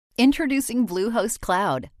Introducing Bluehost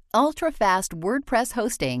Cloud, ultra-fast WordPress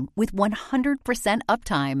hosting with 100%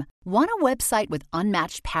 uptime. Want a website with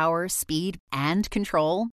unmatched power, speed, and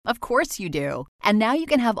control? Of course you do. And now you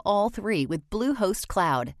can have all three with Bluehost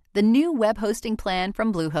Cloud, the new web hosting plan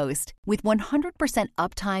from Bluehost. With 100%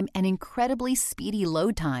 uptime and incredibly speedy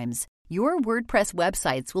load times, your WordPress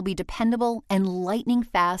websites will be dependable and lightning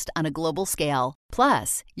fast on a global scale.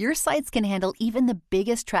 Plus, your sites can handle even the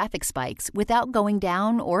biggest traffic spikes without going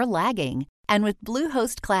down or lagging. And with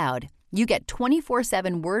Bluehost Cloud, you get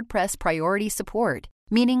 24/7 WordPress priority support,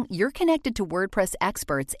 meaning you're connected to WordPress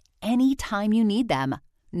experts anytime you need them.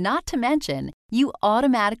 Not to mention, you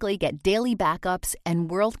automatically get daily backups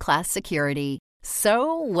and world-class security.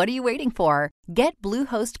 So, what are you waiting for? Get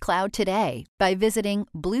Bluehost Cloud today by visiting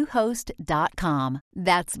Bluehost.com.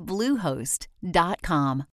 That's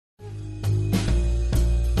Bluehost.com.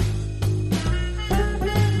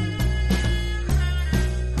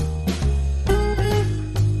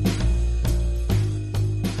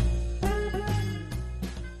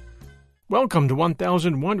 Welcome to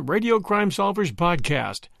 1001 Radio Crime Solvers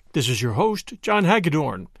Podcast. This is your host, John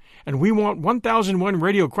Hagedorn, and we want 1001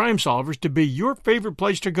 Radio Crime Solvers to be your favorite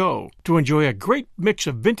place to go to enjoy a great mix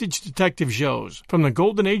of vintage detective shows from the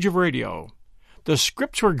golden age of radio. The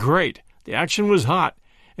scripts were great, the action was hot,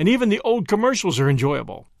 and even the old commercials are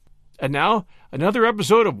enjoyable. And now, another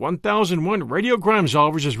episode of 1001 Radio Crime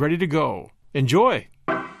Solvers is ready to go. Enjoy!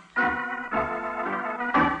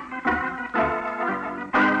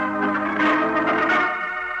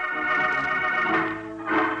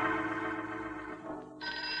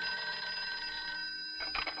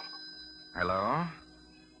 Hello?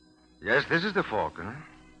 Yes, this is the Falcon.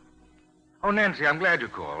 Oh, Nancy, I'm glad you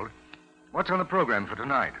called. What's on the program for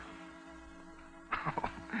tonight?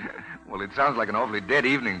 Well, it sounds like an awfully dead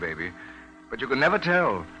evening, baby. But you can never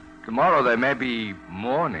tell. Tomorrow there may be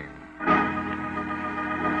morning.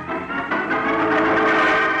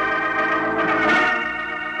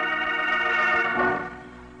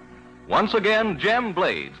 Once again, Gem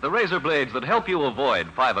Blades, the razor blades that help you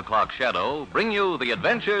avoid 5 o'clock shadow, bring you the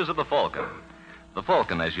adventures of the Falcon. The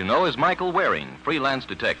Falcon, as you know, is Michael Waring, freelance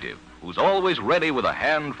detective, who's always ready with a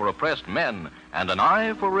hand for oppressed men and an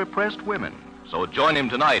eye for repressed women. So join him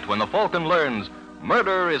tonight when the Falcon learns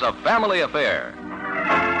murder is a family affair.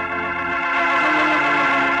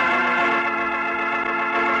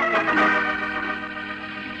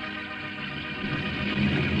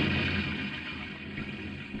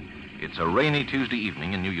 It's a rainy Tuesday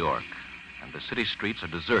evening in New York, and the city streets are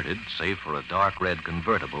deserted save for a dark red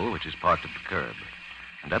convertible which is parked at the curb.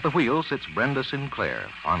 And at the wheel sits Brenda Sinclair,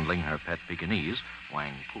 fondling her pet Pekingese,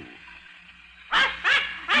 Wang Poo.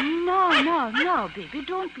 No, baby,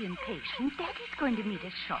 don't be impatient. Daddy's going to meet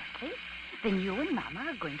us shortly. Then you and Mama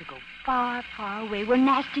are going to go far, far away where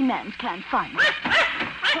nasty mans can't find us.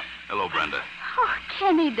 Hello, Brenda. Oh,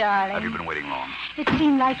 Kenny, darling. Have you been waiting long? It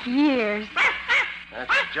seemed like years.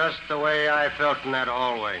 That's just the way I felt in that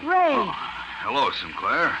hallway. Ray. Oh, hello,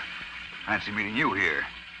 Sinclair. Fancy meeting you here.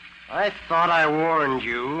 I thought I warned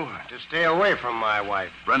you to stay away from my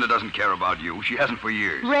wife. Brenda doesn't care about you. She hasn't for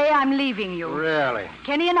years. Ray, I'm leaving you. Really?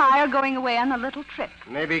 Kenny and I are going away on a little trip.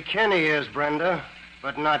 Maybe Kenny is, Brenda,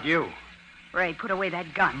 but not you. Ray, put away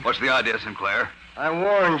that gun. What's the idea, Sinclair? I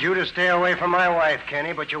warned you to stay away from my wife,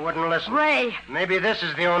 Kenny, but you wouldn't listen. Ray. Maybe this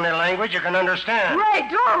is the only language you can understand. Ray,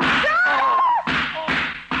 don't.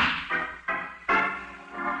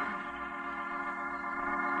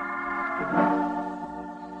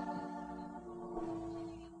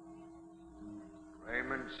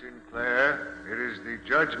 Raymond Sinclair, it is the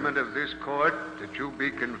judgment of this court that you be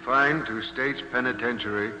confined to State's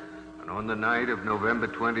Penitentiary, and on the night of November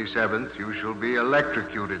 27th, you shall be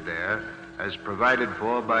electrocuted there, as provided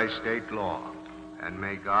for by state law. And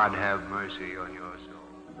may God have mercy on your soul.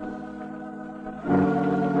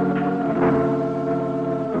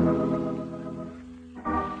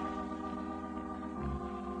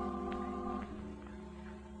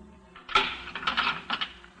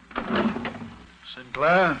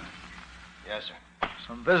 Sinclair? Yes, sir.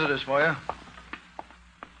 Some visitors for you.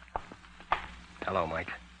 Hello,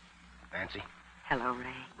 Mike. Nancy. Hello,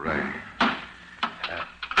 Ray. Ray.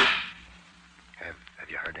 Have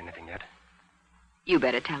you heard anything yet? You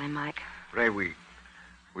better tell him, Mike. Ray, we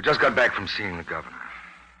just got back from seeing the governor.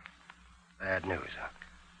 Bad news, huh?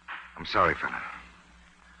 I'm sorry, fella.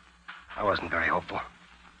 I wasn't very hopeful.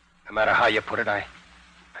 No matter how you put it, I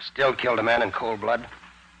still killed a man in cold blood.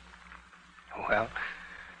 Well,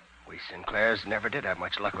 we Sinclairs never did have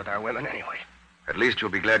much luck with our women anyway. At least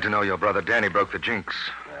you'll be glad to know your brother Danny broke the jinx.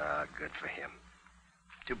 Ah, good for him.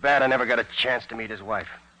 Too bad I never got a chance to meet his wife.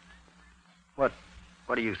 What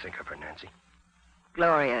What do you think of her, Nancy?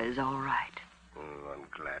 Gloria is all right. Oh, I'm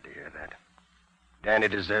glad to hear that. Danny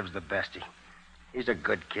deserves the best. He's a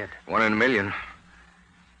good kid. 1 in a million.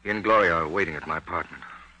 He and Gloria are waiting at my apartment.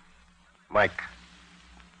 Mike,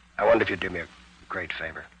 I wonder if you'd do me a great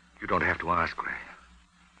favor. You don't have to ask, Ray.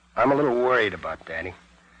 I'm a little worried about Danny.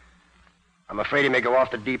 I'm afraid he may go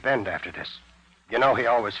off the deep end after this. You know, he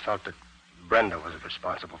always felt that Brenda was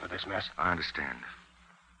responsible for this mess. I understand.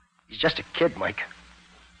 He's just a kid, Mike.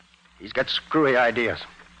 He's got screwy ideas.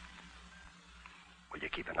 Will you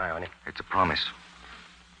keep an eye on him? It's a promise.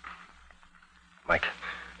 Mike,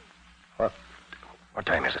 what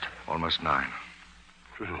time is it? Almost 9.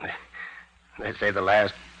 They say the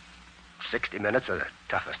last 60 minutes are the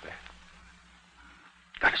toughest.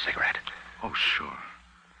 Got a cigarette? Oh, sure.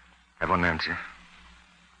 Have one, Nancy?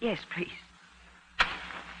 Yes, please.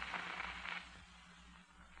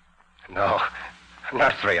 No,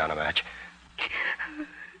 not 3 on a match.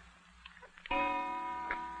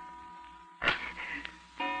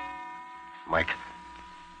 Mike,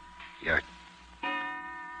 you're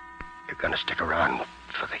gonna stick around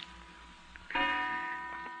for the...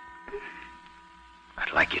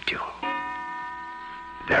 I'd like you to.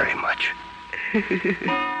 Very much.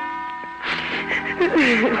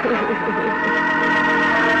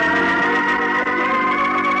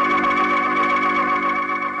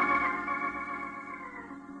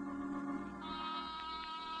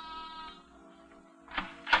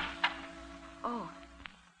 Oh,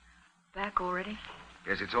 back already?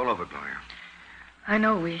 Yes, it's all over, Gloria. I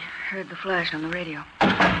know. We heard the flash on the radio.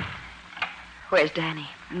 Where's Danny?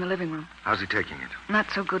 In the living room. How's he taking it?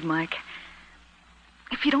 Not so good, Mike.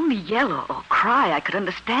 If he'd only yell or cry, I could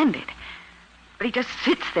understand it. But he just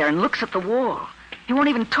sits there and looks at the wall. He won't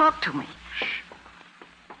even talk to me. Shh.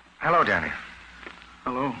 Hello, Danny.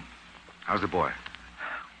 Hello. How's the boy?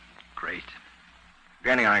 Great.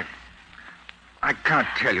 Danny, I can't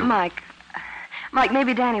tell you. Mike,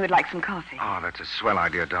 maybe Danny would like some coffee. Oh, that's a swell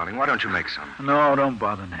idea, darling. Why don't you make some? No, don't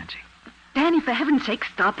bother, Nancy. Danny, for heaven's sake,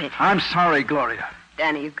 stop it. I'm sorry, Gloria.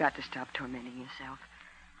 Danny, you've got to stop tormenting yourself.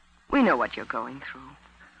 We know what you're going through.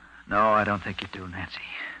 No, I don't think you do, Nancy.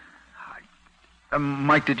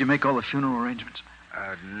 Mike, did you make all the funeral arrangements?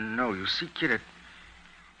 No. You see, kid,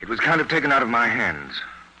 it was kind of taken out of my hands.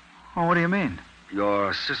 Oh, what do you mean?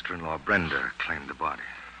 Your sister-in-law, Brenda, claimed the body.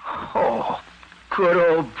 Oh, good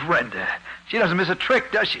old Brenda. She doesn't miss a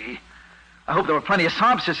trick, does she? I hope there were plenty of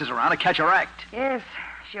sob sisters around to catch her act. Yes,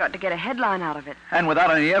 she ought to get a headline out of it. And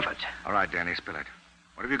without any effort. All right, Danny, spill it.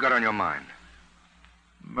 What have you got on your mind?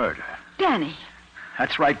 Murder. Danny.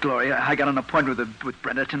 That's right, Gloria. I got an appointment with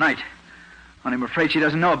Brenda tonight. And I'm afraid she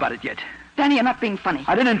doesn't know about it yet. Danny, you're not being funny.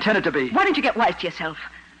 I didn't intend it to be. Why don't you get wise to yourself?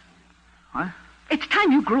 What? It's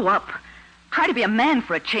time you grew up. Try to be a man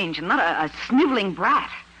for a change and not a sniveling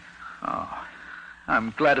brat. Oh,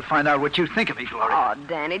 I'm glad to find out what you think of me, Gloria. Oh,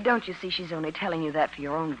 Danny, don't you see she's only telling you that for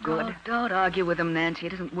your own good? Oh, don't argue with him, Nancy.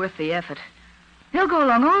 It isn't worth the effort. He'll go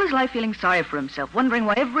along all his life feeling sorry for himself, wondering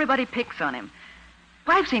why everybody picks on him.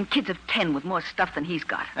 Well, I've seen kids of 10 with more stuff than he's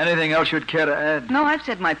got. Anything else you'd care to add? No, I've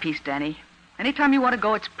said my piece, Danny. Anytime you want to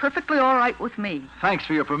go, it's perfectly all right with me. Thanks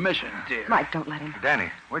for your permission, dear. Mike, don't let him.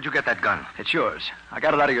 Danny, where'd you get that gun? It's yours. I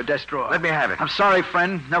got it out of your desk drawer. Let me have it. I'm sorry,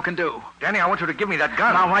 friend. No can do. Danny, I want you to give me that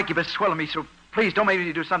gun. Now, Mike, you've been swelling me, so please don't make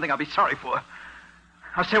me do something I'll be sorry for.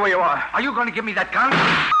 I'll stay where you are. Are you going to give me that gun?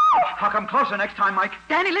 I'll come closer next time, Mike.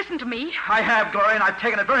 Danny, listen to me. I have, Gloria, and I've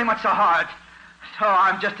taken it very much to heart. So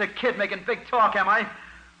I'm just a kid making big talk, am I?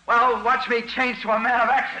 Well, watch me change to a man of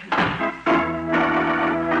action.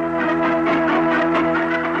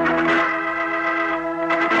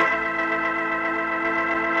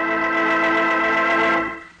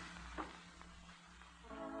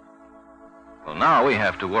 Well, now we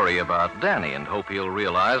have to worry about Danny and hope he'll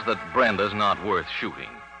realize that Brenda's not worth shooting.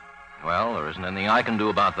 Well, there isn't anything I can do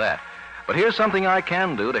about that. But here's something I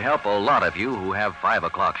can do to help a lot of you who have 5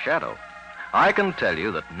 o'clock shadow. I can tell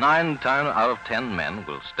you that 9 out of 10 men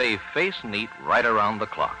will stay face neat right around the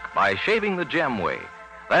clock by shaving the gem way.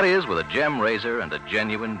 That is, with a gem razor and a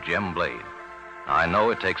genuine gem blade. Now, I know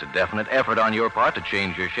it takes a definite effort on your part to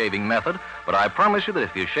change your shaving method, but I promise you that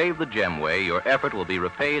if you shave the gem way, your effort will be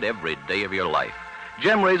repaid every day of your life.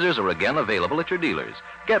 Gem razors are again available at your dealers.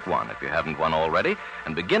 Get one if you haven't one already,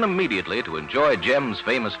 and begin immediately to enjoy Gem's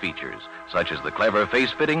famous features, such as the clever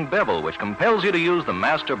face-fitting bevel, which compels you to use the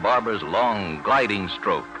master barber's long, gliding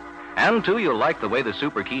stroke. And, too, you'll like the way the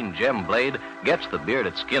super keen Gem blade gets the beard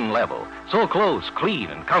at skin level, so close, clean,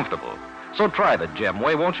 and comfortable. So try the Gem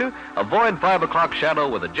way, won't you? Avoid 5 o'clock shadow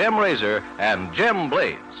with a Gem razor and Gem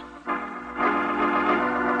blades.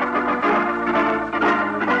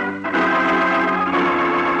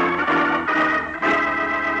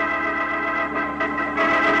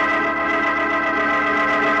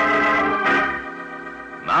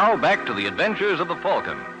 the adventures of the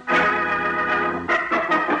Falcon.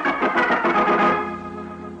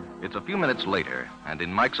 It's a few minutes later, and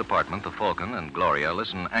in Mike's apartment, the Falcon and Gloria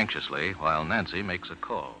listen anxiously while Nancy makes a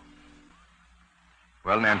call.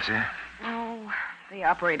 Well, Nancy? Oh, the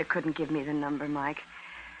operator couldn't give me the number, Mike.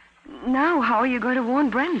 Now, how are you going to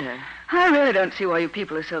warn Brenda? I really don't see why you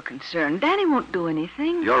people are so concerned. Danny won't do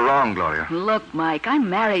anything. You're wrong, Gloria. Look, Mike,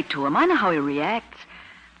 I'm married to him. I know how he reacts.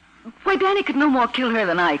 Why, Danny could no more kill her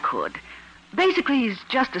than I could. Basically, he's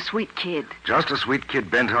just a sweet kid. Just a sweet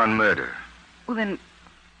kid bent on murder. Well, then,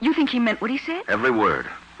 you think he meant what he said? Every word.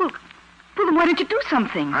 Well, then why don't you do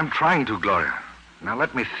something? I'm trying to, Gloria. Now,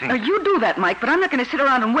 let me think. You do that, Mike, but I'm not going to sit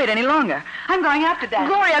around and wait any longer. I'm going after Danny.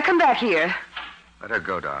 Gloria, come back here. Let her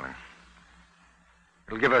go, darling.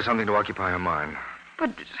 It'll give her something to occupy her mind.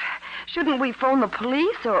 But shouldn't we phone the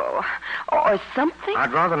police or something?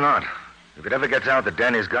 I'd rather not. If it ever gets out that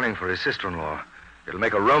Danny's gunning for his sister-in-law, it'll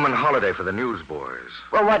make a Roman holiday for the newsboys.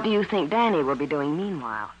 Well, what do you think Danny will be doing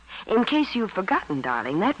meanwhile? In case you've forgotten,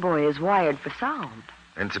 darling, that boy is wired for sound.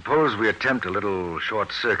 And suppose we attempt a little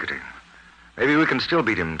short-circuiting. Maybe we can still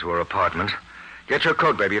beat him to her apartment. Get your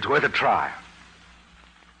coat, baby. It's worth a try.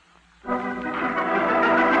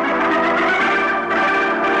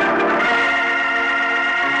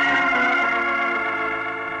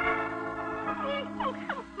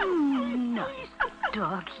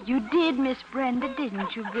 Dog, you did, Miss Brenda,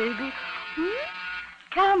 didn't you, baby?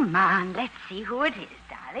 Come on, let's see who it is,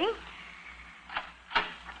 darling.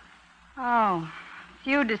 Oh, it's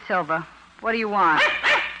you, De Silva. What do you want?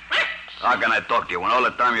 How can I talk to you when all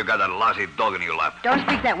the time you got that lousy dog in your lap? Don't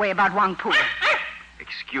speak that way about Wang Pu.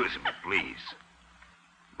 Excuse me, please.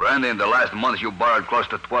 Brenda, in the last month you borrowed close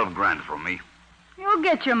to 12 grand from me. You'll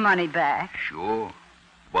get your money back. Sure.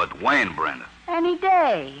 But when, Brenda? Any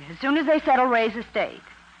day, as soon as they settle Ray's estate.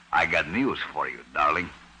 I got news for you, darling.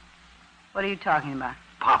 What are you talking about?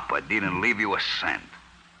 Papa didn't leave you a cent.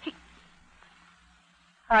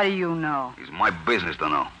 How do you know? It's my business to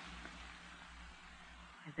know.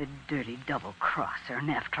 The dirty double-crosser, and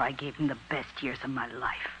after I gave him the best years of my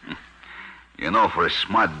life. You know, for a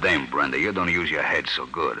smart dame, Brenda, you don't use your head so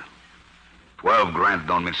good. 12 grand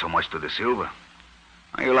don't mean so much to De Silva.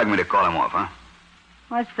 How you like me to call him off, huh?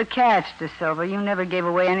 What's the catch, De Silva? You never gave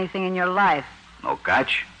away anything in your life. No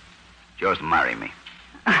catch? Just marry me.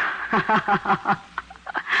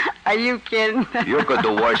 Are you kidding? You could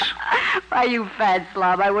do worse. Why, you fat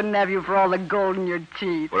slob, I wouldn't have you for all the gold in your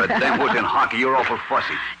teeth. For a dame who's in hockey, you're awful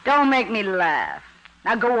fussy. Don't make me laugh.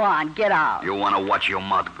 Now go on, get out. You want to watch your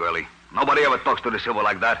mouth, girlie. Nobody ever talks to De Silva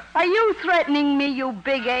like that. Are you threatening me, you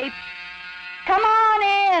big ape? Come on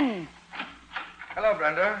in. Hello,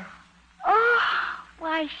 Brenda. Oh,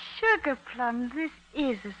 why, Sugar Plum, this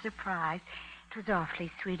is a surprise. It was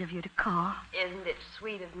awfully sweet of you to call. Isn't it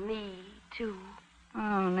sweet of me, too?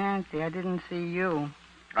 Oh, Nancy, I didn't see you.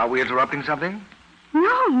 Are we interrupting something?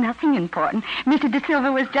 No, nothing important. Mr. De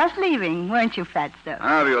Silva was just leaving, weren't you, Fatso?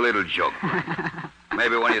 Have your little joke.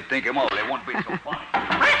 Maybe when you think him over, it won't be so funny.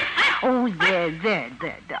 Oh, there,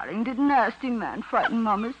 darling. Did nasty man frighten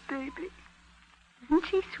Mama's baby? Isn't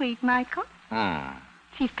she sweet, Michael?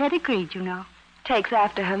 She's pedigreed, you know. Takes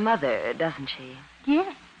after her mother, doesn't she?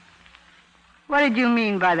 Yes. What did you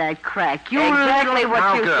mean by that crack? You exactly what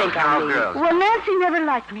Now, you girls, think now, I mean. girls. Well, Nancy never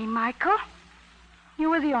liked me, Michael. You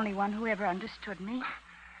were the only one who ever understood me.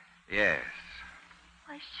 Yes.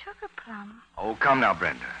 Why, Sugar Plum. Oh, come now,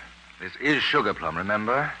 Brenda. This is Sugar Plum,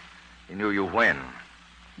 remember? He knew you when.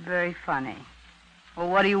 Very funny. Well,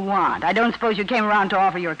 what do you want? I don't suppose you came around to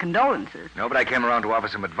offer your condolences. No, but I came around to offer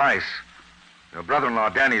some advice. Your brother-in-law,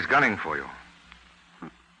 Danny's gunning for you.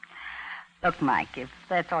 Look, Mike, if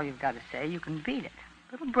that's all you've got to say, you can beat it.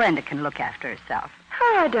 Little Brenda can look after herself.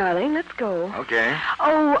 All right, darling, let's go. Okay.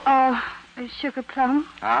 Oh, Sugar Plum,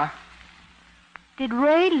 Huh? did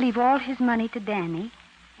Ray leave all his money to Danny?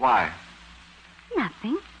 Why?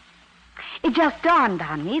 Nothing. It just dawned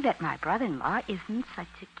on me that my brother-in-law isn't such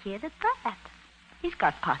a kid at that. He's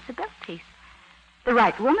got possibilities. The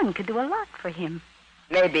right woman could do a lot for him.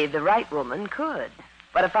 Maybe the right woman could.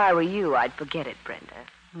 But if I were you, I'd forget it,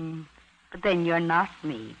 Brenda. But then you're not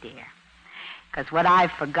me, dear. Because what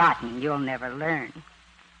I've forgotten, you'll never learn.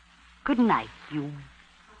 Good night, you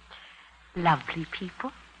lovely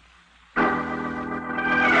people.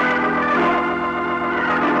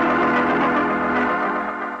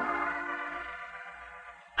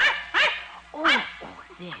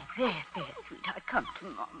 There, sweetheart. Come to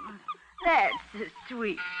Mama. That's the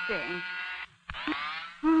sweet thing.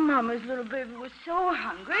 Mama's little baby was so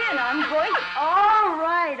hungry, and I'm going... All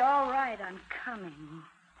right, I'm coming.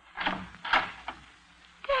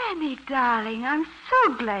 Danny, darling, I'm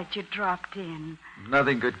so glad you dropped in.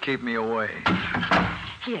 Nothing could keep me away.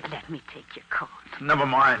 Here, let me take your coat. Never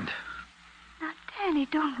mind. Now, Danny,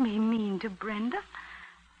 don't be mean to Brenda.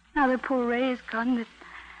 Now that poor Ray is gone, that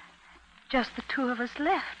just the two of us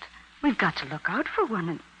left. We've got to look out for one.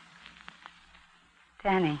 And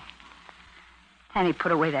Danny,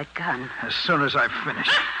 put away that gun. As soon as I finish.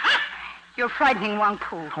 You're frightening Wang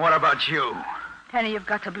Pu. What about you? Danny, you've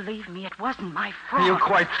got to believe me. It wasn't my fault. You're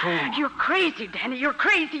quite fool. You're crazy, Danny. You're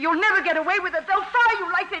crazy. You'll never get away with it. They'll fry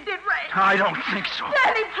you like they did Ray. I don't think so.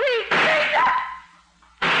 Danny, please, please.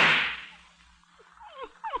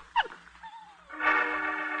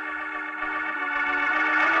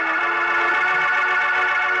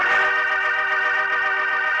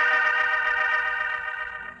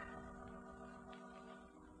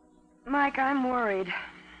 Mike, I'm worried.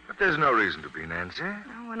 But there's no reason to be, Nancy.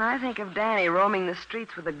 When I think of Danny roaming the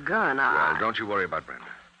streets with a gun, Well, don't you worry about Brenda.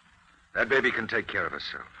 That baby can take care of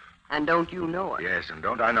herself. And don't you know it? Yes, and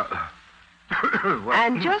don't I know... Well,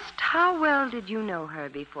 And just how well did you know her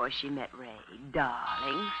before she met Ray,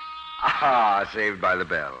 darling? Ah, saved by the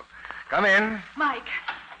bell. Come in.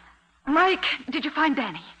 Mike, did you find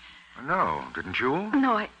Danny? No, didn't you?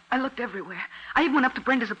 No, I looked everywhere. I even went up to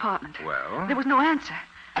Brenda's apartment. Well? There was no answer.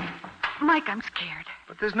 Mike, I'm scared.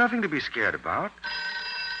 But there's nothing to be scared about.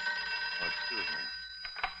 Oh, excuse me.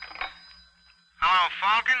 Hello,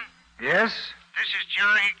 Falcon? Yes? This is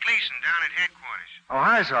Johnny Gleason down at headquarters. Oh,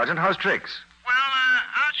 hi, Sergeant. How's Trix? Well,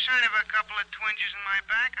 outside of a couple of twinges in my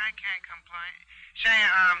back, I can't complain. Say,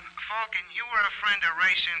 Falcon, you were a friend of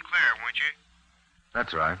Ray Sinclair, weren't you?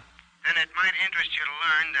 That's right. Then it might interest you to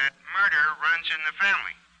learn that murder runs in the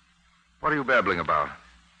family. What are you babbling about?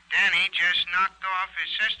 Danny just knocked off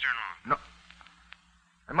his sister-in-law. No.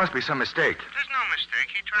 There must be some mistake. There's no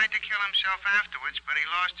mistake. He tried to kill himself afterwards, but he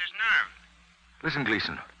lost his nerve. Listen,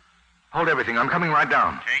 Gleason. Hold everything. I'm coming right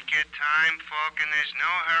down. Take your time, Falcon. There's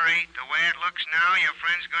no hurry. The way it looks now, your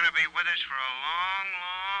friend's going to be with us for a long,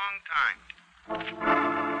 long time.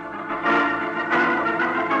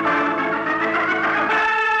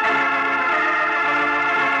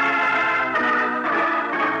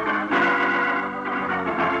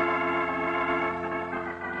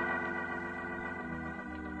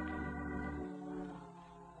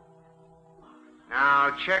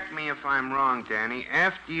 Now, check me if I'm wrong, Danny.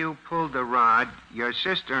 After you pulled the rod, your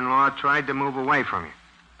sister-in-law tried to move away from you.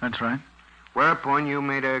 That's right. Whereupon you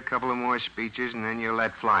made a couple of more speeches, and then you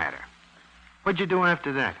let fly at her. What'd you do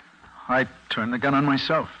after that? I turned the gun on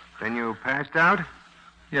myself. Then you passed out?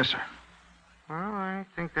 Yes, sir. Well, I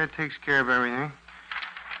think that takes care of everything.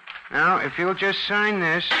 Now, if you'll just sign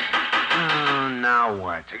this... Oh, now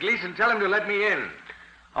what? Gleason, tell him to let me in.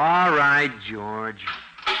 All right, George.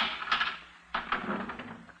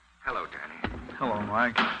 Hello, Danny. Hello,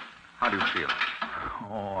 Mike. How do you feel?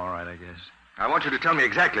 Oh, all right, I guess. I want you to tell me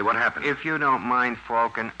exactly what happened. If you don't mind,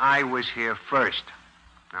 Falcon, I was here first.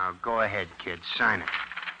 Now, go ahead, kid. Sign it.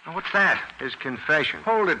 Now, what's that? His confession.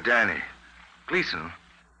 Hold it, Danny. Gleason,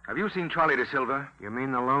 have you seen Charlie De Silva? You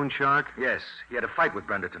mean the loan shark? Yes. He had a fight with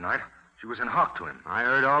Brenda tonight. She was in hock to him. I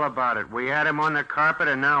heard all about it. We had him on the carpet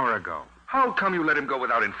an hour ago. How come you let him go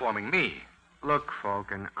without informing me? Look,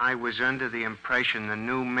 Falcon, I was under the impression the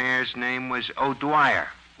new mayor's name was O'Dwyer.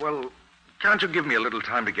 Well, can't you give me a little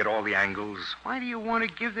time to get all the angles? Why do you want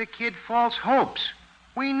to give the kid false hopes?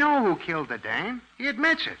 We know who killed the dame. He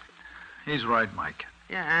admits it. He's right, Mike.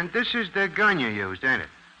 Yeah, and this is the gun you used, ain't it?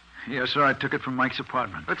 Yes, sir. I took it from Mike's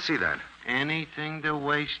apartment. Let's see that. Anything to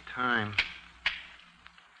waste time.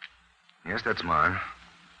 Yes, that's mine.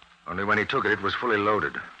 Only when he took it, it was fully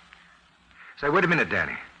loaded. Say, wait a minute,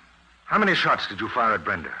 Danny. How many shots did you fire at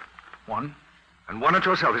Brenda? One. And one at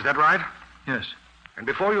yourself, is that right? Yes. And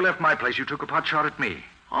before you left my place, you took a pot shot at me.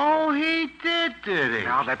 Oh, he did he?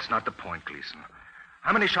 Now, that's not the point, Gleason.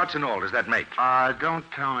 How many shots in all does that make? Don't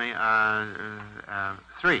tell me.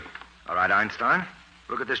 3. All right, Einstein.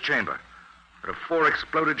 Look at this chamber. There are 4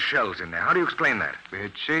 exploded shells in there. How do you explain that?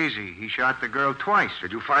 It's easy. He shot the girl twice.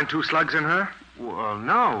 Did you find 2 slugs in her? Well,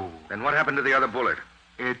 no. Then what happened to the other bullet?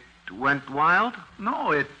 It went wild?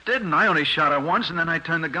 No, it didn't. I only shot her once, and then I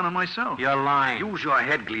turned the gun on myself. You're lying. Use your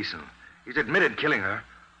head, Gleason. He's admitted killing her.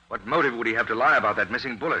 What motive would he have to lie about that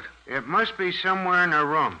missing bullet? It must be somewhere in her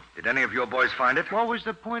room. Did any of your boys find it? What was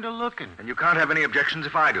the point of looking? And you can't have any objections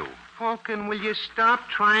if I do. Falcon, will you stop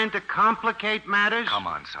trying to complicate matters? Come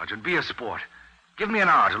on, Sergeant. Be a sport. Give me an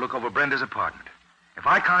hour to look over Brenda's apartment. If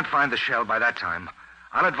I can't find the shell by that time,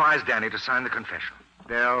 I'll advise Danny to sign the confession.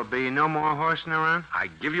 There'll be no more horsing around? I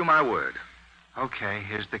give you my word. Okay,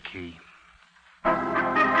 here's the key.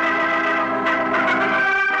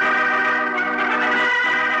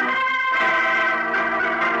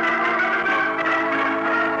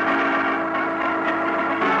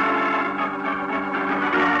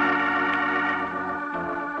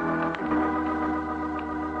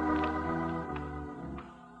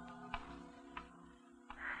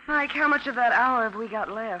 Mike, how much of that hour have we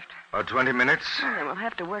got left? About 20 minutes. Well, then we'll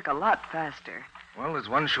have to work a lot faster. Well, there's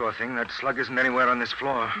one sure thing. That slug isn't anywhere on this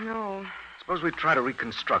floor. No. Suppose we try to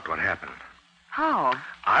reconstruct what happened. How?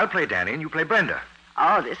 I'll play Danny and you play Brenda.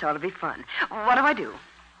 Oh, this ought to be fun. What do I do?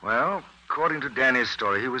 Well, according to Danny's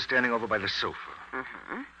story, he was standing over by the sofa.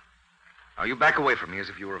 Mm-hmm. Now, you back away from me as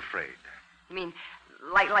if you were afraid. You mean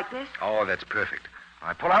like this? Oh, that's perfect.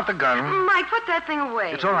 I pull out the gun. Mike, put that thing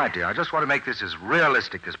away. It's all right, dear. I just want to make this as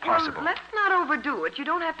realistic as possible. Let's not overdo it. You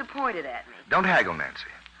don't have to point it at me. Don't haggle, Nancy.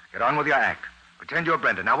 Get on with your act. Pretend you're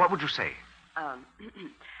Brenda. Now, what would you say?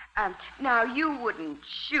 Now, you wouldn't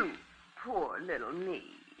shoot poor little me.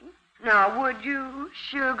 Now, would you,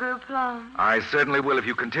 Sugar Plum? I certainly will if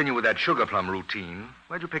you continue with that sugar plum routine.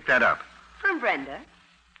 Where'd you pick that up? From Brenda.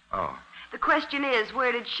 Oh. The question is,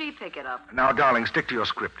 where did she pick it up? Now, darling, stick to your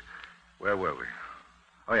script. Where were we?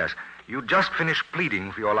 Oh, yes. You just finished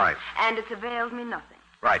pleading for your life. And it's availed me nothing.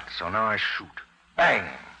 Right, so now I shoot. Bang!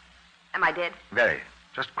 Am I dead? Very.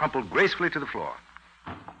 Just crumpled gracefully to the floor.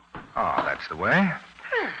 Oh, that's the way.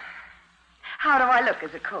 How do I look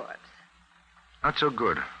as a corpse? Not so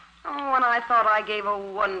good. Oh, and I thought I gave a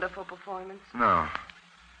wonderful performance. No.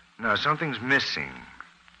 No, something's missing.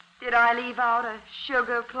 Did I leave out a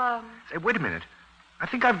sugar plum? Say, wait a minute. I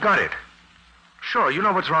think I've got it. Sure, you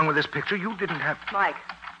know what's wrong with this picture. You didn't have... Mike.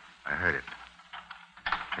 I heard it.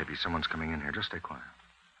 Maybe someone's coming in here. Just stay quiet.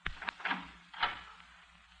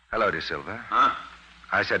 Hello, De Silva. Huh?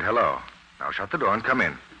 I said hello. Now shut the door and come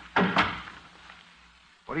in.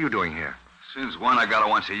 What are you doing here? Since when I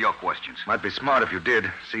gotta answer your questions? Might be smart if you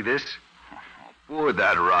did. See this? Put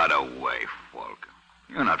that rod away, Falcon.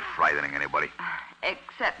 You're not frightening anybody.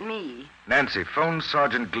 Except me. Nancy, phone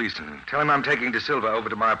Sergeant Gleason. Tell him I'm taking De Silva over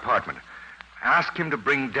to my apartment. Ask him to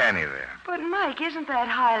bring Danny there. But, Mike, isn't that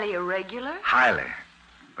highly irregular? Highly.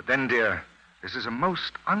 But then, dear, this is a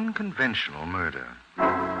most unconventional murder.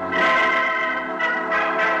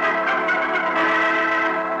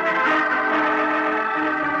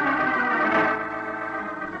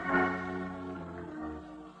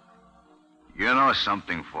 You know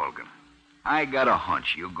something, Falcon? I got a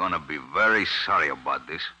hunch you're gonna be very sorry about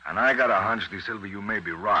this. And I got a hunch, De Silva, you may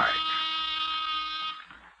be right.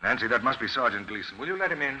 Nancy, that must be Sergeant Gleason. Will you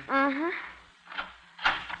let him in? Mm-hmm.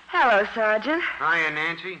 Hello, Sergeant. Hiya,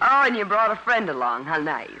 Nancy. Oh, and you brought a friend along. How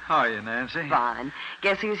nice. Hiya, Nancy. Fine.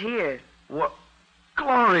 Guess who's here? What?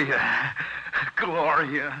 Gloria.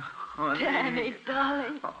 Gloria. Honey. Danny,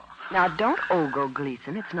 darling. Now, don't ogle,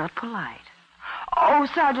 Gleason. It's not polite. Oh,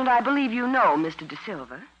 Sergeant, I believe you know Mr. De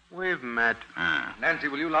Silva. We've met. Nancy,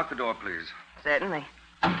 will you lock the door, please? Certainly.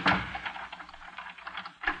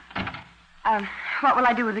 What will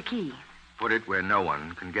I do with the key? Put it where no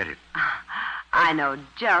one can get it. I know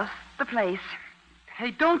just the place.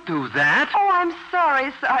 Hey, don't do that. Oh, I'm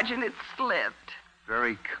sorry, Sergeant. It slipped.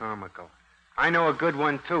 Very comical. I know a good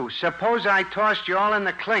one, too. Suppose I tossed you all in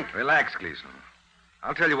the clink. Relax, Gleason.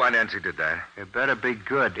 I'll tell you why Nancy did that. It better be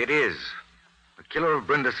good. It is. The killer of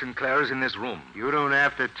Brenda Sinclair is in this room. You don't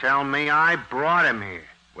have to tell me. I brought him here.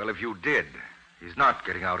 Well, if you did, he's not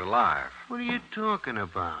getting out alive. What are you talking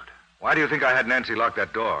about? Why do you think I had Nancy lock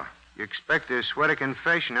that door? You expect to sweat a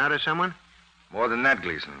confession out of someone? More than that,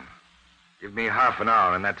 Gleason. Give me half an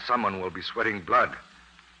hour, and that someone will be sweating blood.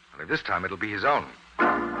 Only this time it'll be his own.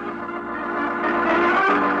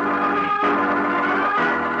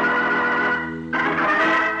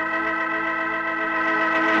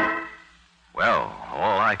 Well,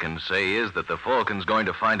 all I can say is that the Falcon's going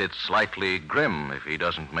to find it slightly grim if he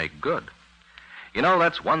doesn't make good. You know,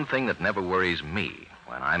 that's one thing that never worries me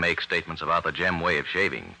when I make statements about the Gem way of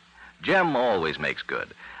shaving. Gem always makes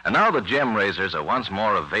good. And now the Gem razors are once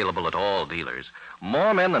more available at all dealers.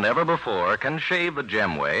 More men than ever before can shave the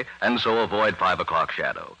Gem way and so avoid 5 o'clock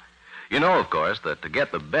shadow. You know, of course, that to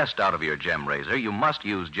get the best out of your Gem razor, you must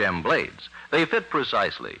use Gem blades. They fit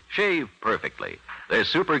precisely, shave perfectly. Their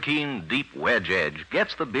super keen, deep wedge edge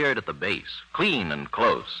gets the beard at the base, clean and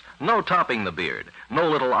close. No topping the beard, no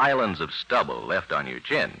little islands of stubble left on your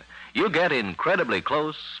chin. You get incredibly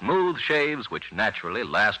close, smooth shaves which naturally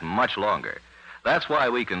last much longer. That's why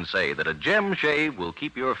we can say that a Gem shave will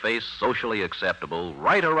keep your face socially acceptable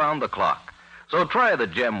right around the clock. So try the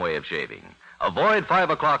Gem way of shaving. Avoid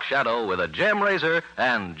 5 o'clock shadow with a Gem razor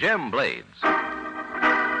and Gem blades.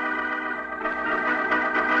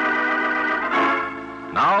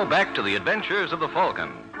 Now back to the adventures of the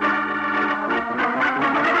Falcon.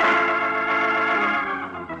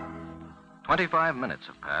 25 minutes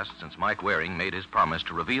have passed since Mike Waring made his promise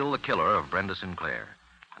to reveal the killer of Brenda Sinclair.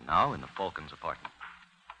 And now in the Falcon's apartment.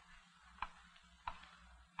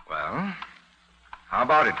 Well, how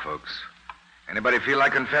about it, folks? Anybody feel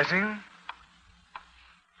like confessing?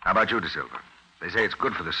 How about you, De Silva? They say it's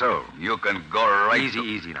good for the soul. You can go right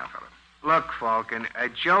Easy now, fella. Look, Falcon, a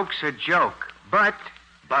joke's a joke. But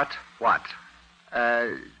What?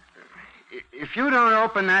 if you don't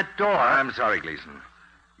open that door... I'm sorry, Gleason.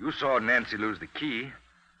 You saw Nancy lose the key.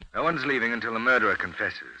 No one's leaving until the murderer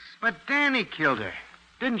confesses. But Danny killed her.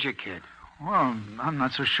 Didn't you, kid? Well, I'm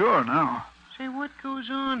not so sure now. Say, what goes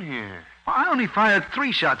on here? Well, I only fired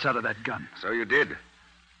 3 shots out of that gun. So you did.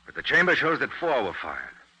 But the chamber shows that 4 were fired.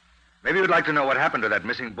 Maybe you'd like to know what happened to that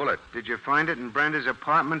missing bullet. Did you find it in Brenda's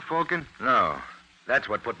apartment, Falcon? No. That's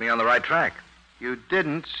what put me on the right track. You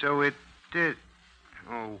didn't, so it did.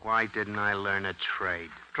 Oh, why didn't I learn a trade?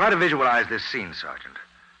 Try to visualize this scene, Sergeant.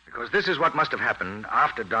 Because this is what must have happened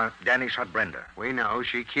after Danny shot Brenda. We know.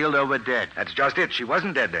 She keeled over dead. That's just it. She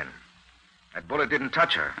wasn't dead then. That bullet didn't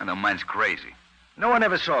touch her. And the man's crazy. No one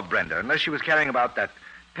ever saw Brenda unless she was carrying about that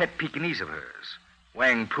pet Pekingese of hers,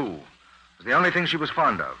 Wang Pu. It was the only thing she was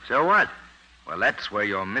fond of. So what? Well, that's where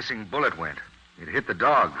your missing bullet went. It hit the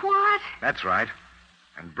dog. What? That's right.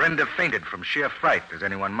 And Brenda fainted from sheer fright, as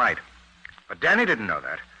anyone might. But Danny didn't know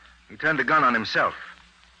that. He turned the gun on himself.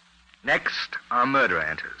 Next, our murderer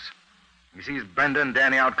enters. He sees Brenda and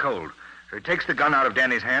Danny out cold, so he takes the gun out of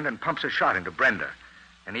Danny's hand and pumps a shot into Brenda.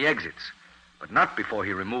 And he exits, but not before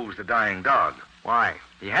he removes the dying dog. Why?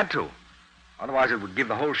 He had to. Otherwise, it would give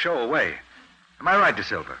the whole show away. Am I right, De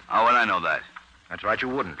Silva? How would I know that? That's right, you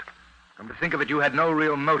wouldn't. Come to think of it, you had no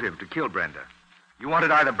real motive to kill Brenda. You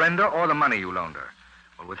wanted either Brenda or the money you loaned her.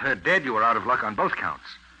 Well, with her dead, you were out of luck on both counts.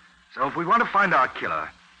 So if we want to find our killer,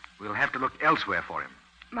 we'll have to look elsewhere for him.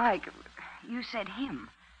 Mike, you said him.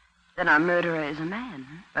 Then our murderer is a man.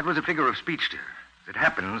 That was a figure of speech, dear. As it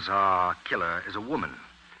happens, our killer is a woman.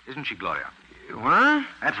 Isn't she, Gloria? What?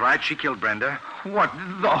 That's right. She killed Brenda. What?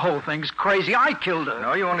 The whole thing's crazy. I killed her.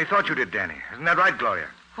 No, you only thought you did, Danny. Isn't that right, Gloria?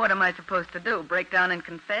 What am I supposed to do? Break down and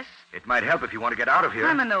confess? It might help if you want to get out of here.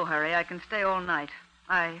 I'm in no hurry. I can stay all night.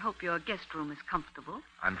 I hope your guest room is comfortable.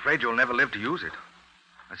 I'm afraid you'll never live to use it.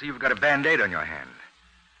 I see you've got a Band-Aid on your hand.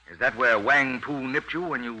 Is that where Wang Pu nipped you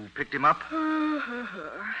when you picked him up?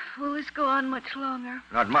 Will this go on much longer?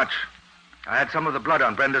 Not much. I had some of the blood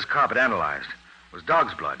on Brenda's carpet analyzed. It was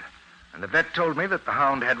dog's blood. And the vet told me that the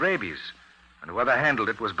hound had rabies. And whoever handled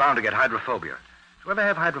it was bound to get hydrophobia. Did you ever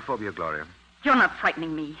have hydrophobia, Gloria? You're not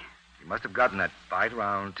frightening me. You must have gotten that bite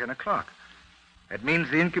around 10 o'clock. That means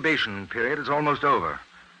the incubation period is almost over.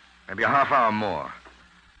 Maybe a half hour more.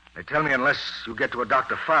 They tell me unless you get to a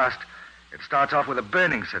doctor fast, it starts off with a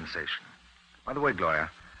burning sensation. By the way,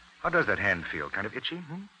 Gloria, how does that hand feel? Kind of itchy?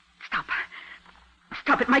 Stop.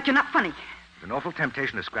 Stop it, Mike. You're not funny. It's an awful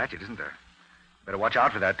temptation to scratch it, isn't there? Better watch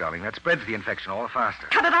out for that, darling. That spreads the infection all the faster.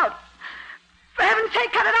 Cut it out. For heaven's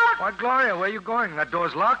sake, cut it out. Why, Gloria, where are you going? That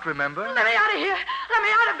door's locked, remember? Let me out of here. Let me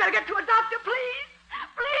out. I've got to get to a doctor, please.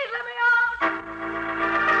 Please, let me out.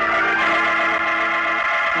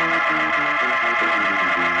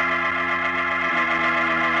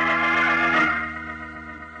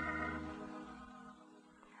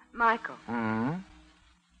 Michael.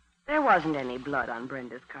 There wasn't any blood on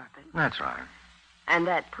Brenda's carpet. That's right. And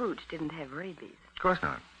that pooch didn't have rabies. Of course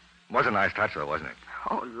not. Was a nice touch, though, wasn't it?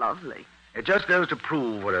 Oh, lovely. It just goes to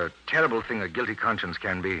prove what a terrible thing a guilty conscience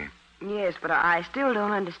can be. Yes, but I still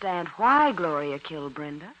don't understand why Gloria killed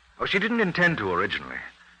Brenda. Oh, she didn't intend to originally.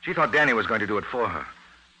 She thought Danny was going to do it for her.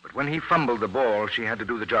 But when he fumbled the ball, she had to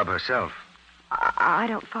do the job herself. I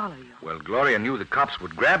don't follow you. Well, Gloria knew the cops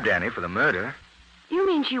would grab Danny for the murder. You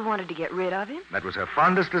mean she wanted to get rid of him? That was her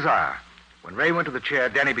fondest desire. When Ray went to the chair,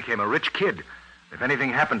 Danny became a rich kid. If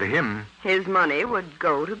anything happened to him... His money would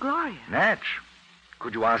go to Gloria. Natch.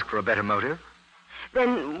 Could you ask for a better motive?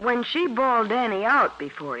 Then when she bawled Danny out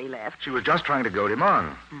before he left... She was just trying to goad him on.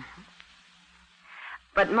 Mm-hmm.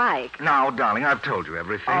 But Mike... Now, darling, I've told you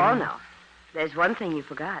everything. Oh, no. There's one thing you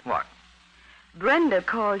forgot. What? Brenda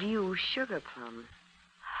called you Sugar Plum.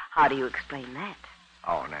 How do you explain that?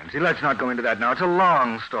 Oh, Nancy, let's not go into that now. It's a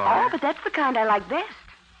long story. Oh, but that's the kind I like best.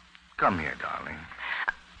 Come here, darling.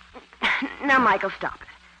 Now, Michael, stop it.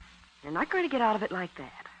 You're not going to get out of it like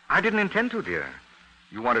that. I didn't intend to, dear.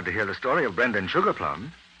 You wanted to hear the story of Brenda and Sugar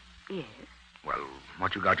Plum. Yes. Well,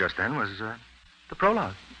 what you got just then was the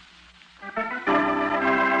prologue.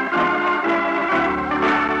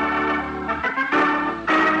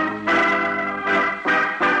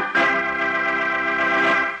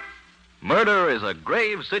 Murder is a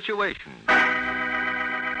grave situation.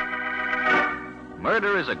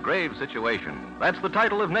 Murder is a grave situation. That's the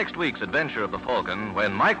title of next week's adventure of the Falcon,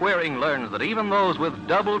 when Mike Waring learns that even those with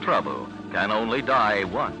double trouble can only die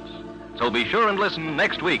once. So be sure and listen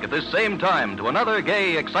next week at this same time to another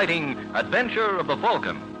gay, exciting adventure of the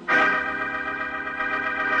Falcon.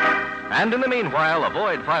 And in the meanwhile,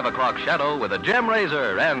 avoid 5 o'clock shadow with a gem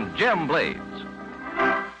razor and gem blades.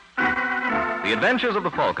 The Adventures of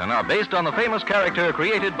the Falcon are based on the famous character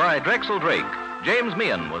created by Drexel Drake. James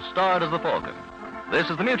Meehan was starred as the Falcon. This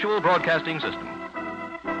is the Mutual Broadcasting System.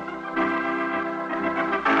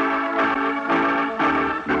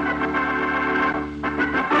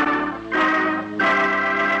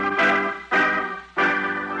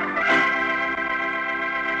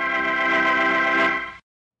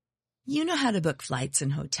 You know how to book flights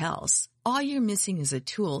and hotels. All you're missing is a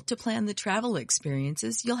tool to plan the travel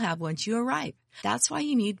experiences you'll have once you arrive. That's why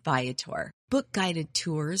you need Viator. Book guided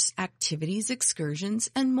tours, activities, excursions,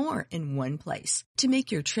 and more in one place to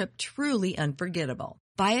make your trip truly unforgettable.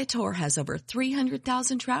 Viator has over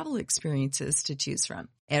 300,000 travel experiences to choose from.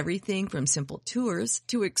 Everything from simple tours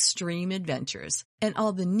to extreme adventures and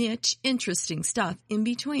all the niche, interesting stuff in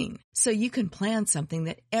between. So you can plan something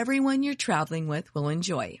that everyone you're traveling with will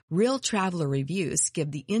enjoy. Real traveler reviews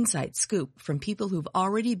give the inside scoop from people who've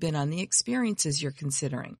already been on the experiences you're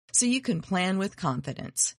considering. So you can plan with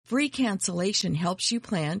confidence. Free cancellation helps you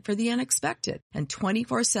plan for the unexpected. And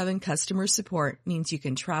 24/7 customer support means you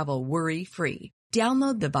can travel worry-free.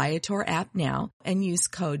 Download the Viator app now and use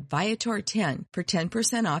code Viator10 for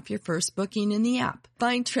 10% off your first booking in the app.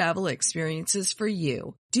 Find travel experiences for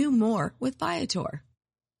you. Do more with Viator.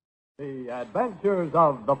 The Adventures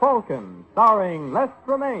of the Falcon, starring Les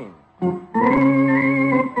Tremaine.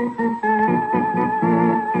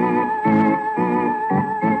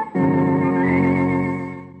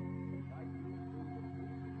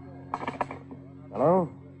 Hello?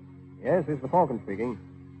 Yes, this is the Falcon speaking.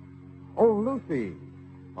 Oh, Lucy.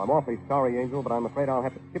 I'm awfully sorry, Angel, but I'm afraid I'll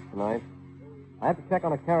have to skip tonight. I have to check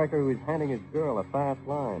on a character who is handing his girl a fast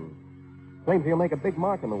line. Claims he'll make a big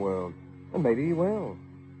mark in the world. And maybe he will.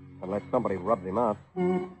 Unless somebody rubs him out.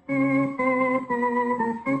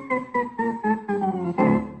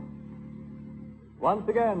 Once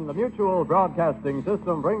again, the Mutual Broadcasting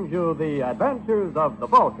System brings you the Adventures of the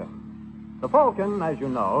Falcon. The Falcon, as you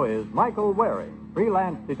know, is Michael Waring,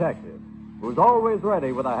 freelance detective, who's always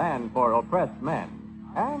ready with a hand for oppressed men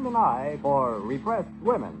and an eye for repressed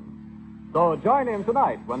women. So join him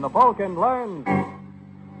tonight when the Falcon learns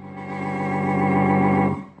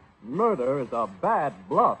murder is a bad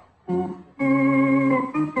bluff.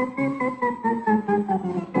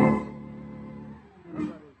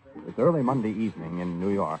 It's early Monday evening in New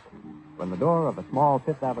York when the door of a small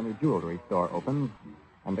Fifth Avenue jewelry store opens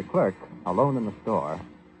and the clerk, alone in the store,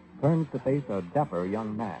 turns to face a dapper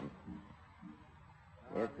young man.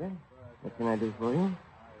 Yes, sir? What can I do for you?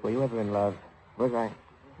 Were you ever in love? Was I?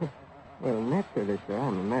 Well, naturally, sir.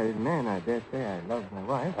 I'm a married man. I dare say I love my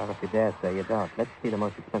wife. Well, if you dare say you don't. Let's see the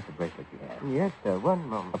most expensive bracelet you have. Yes, sir. One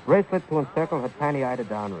moment. A bracelet to encircle her tiny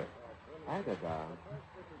eider-down wrist. Eider-down?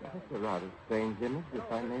 That's a rather strange image,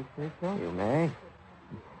 if I may say so. You may.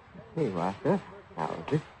 Here you are, sir. Now,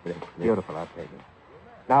 this bracelet. Beautiful, I'll take it.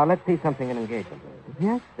 Now, let's see something in engagement.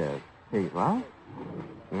 Yes, sir. Here you are.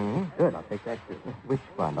 Good, I'll take that, too. Which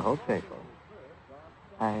one? The whole table.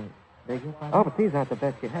 I beg your pardon? Oh, but these aren't the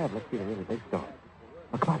best you have. Let's see the really big stone.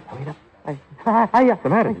 Oh, come on, hurry it up. What's the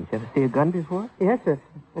matter? Didn't you ever see a gun before? Yes, sir.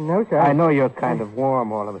 No, sir. I know you're kind of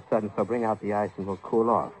warm all of a sudden, so bring out the ice and we'll cool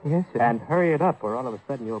off. Yes, sir. And hurry it up, or all of a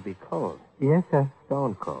sudden you'll be cold. Yes, sir.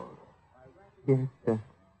 Stone cold. Yes, sir.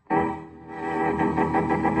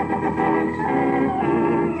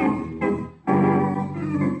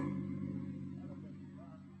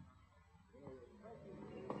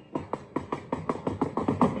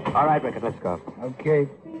 All right, Rickett, let's go. Okay.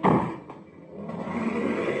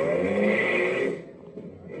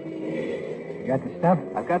 You got the stuff?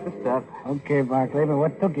 I've got the stuff. Okay, Barclay, but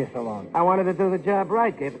what took you so long? I wanted to do the job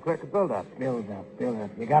right. Gave the clerk a build-up. Build-up.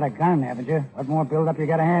 You got a gun, haven't you? What more build-up you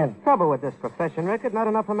got to have? Trouble with this profession, Rickett, not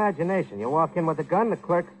enough imagination. You walk in with a gun, the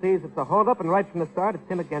clerk sees it's a hold-up, and right from the start, it's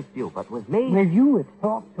him against you. But with me... With you, it's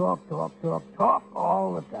talk all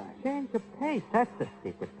the time. Change of pace. That's the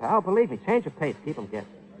secret, pal. Believe me, change of pace. Keep them guessing.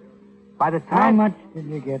 By the time... How much did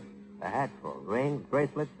you get? A hatful. Rings,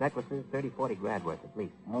 bracelets, necklaces, 30, 40 grand worth at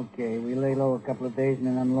least. Okay, we lay low a couple of days and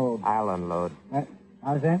then unload. I'll unload.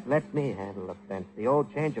 How's that? Let me handle the fence. The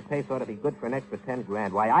old change of pace ought to be good for an extra 10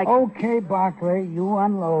 grand. Why, I... Okay, Barclay, you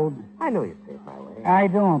unload. I knew you'd say it my way. I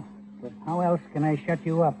don't. But how else can I shut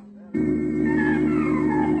you up?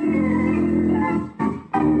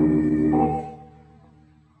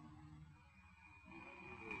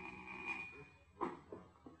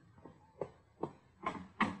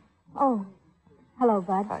 Oh, hello,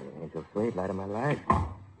 Bud. Hiya, Angel Sweet, light of my life.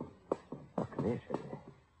 Come here, sugar.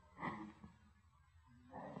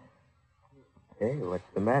 Hey, what's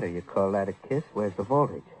the matter? You call that a kiss? Where's the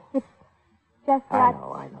voltage? It's just that I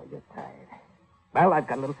know. You're tired. Well, I've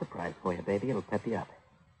got a little surprise for you, baby. It'll pep you up.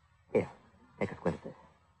 Here, take a squint at this.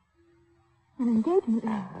 An engagement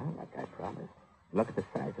ring. Like I promised. Look at the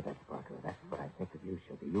size of that sparkler. That's what I think of you,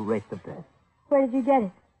 sugar. You rate the best. Where did you get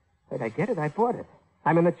it? Where'd I get it? I bought it.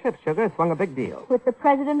 I'm in the chips, sugar. Swung a big deal. With the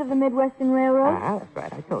president of the Midwestern Railroad? That's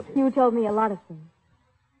right. I told you. You told me a lot of things.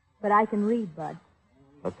 But I can read, Bud.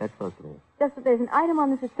 What's that supposed to mean? Just that there's an item on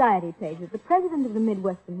the society page that the president of the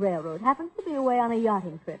Midwestern Railroad happens to be away on a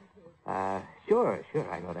yachting trip. Sure.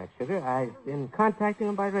 I know that, sugar. I've been contacting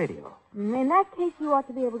him by radio. In that case, you ought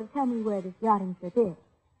to be able to tell me where this yachting trip is.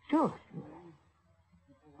 Sure.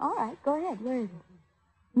 All right, go ahead. Where is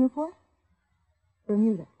it? Newport?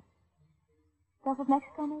 Bermuda? Gulf of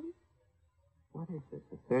Mexico, maybe? What is this,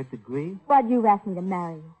 the third degree? Bud, you've asked me to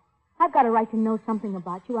marry you. I've got a right to know something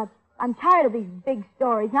about you. I'm tired of these big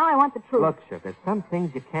stories. Now I want the truth. Look, sugar, some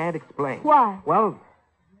things you can't explain. Why? Well,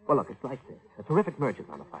 look, it's like this. A terrific merger's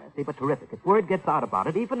on the fire, see? But terrific. If word gets out about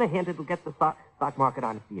it, even a hint, it'll get the stock market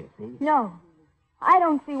on its ear, see? No. I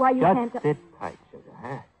don't see why you can't... Just sit tight, sugar,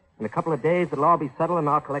 huh? In a couple of days, it'll all be settled, and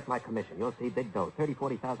I'll collect my commission. You'll see big dough,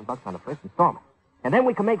 $30,000-$40,000 on the first installment. And then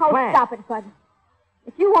we can make plans. Stop it, Bud.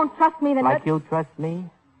 If you won't trust me, then... Like you trust me?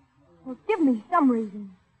 Well, give me some reason.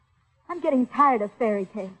 I'm getting tired of fairy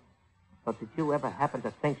tales. But did you ever happen to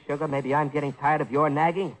think, sugar, maybe I'm getting tired of your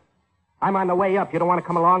nagging? I'm on the way up. You don't want to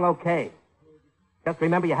come along? Okay. Just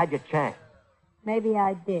remember you had your chance. Maybe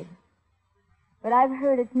I did. But I've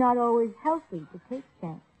heard it's not always healthy to take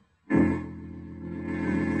chances.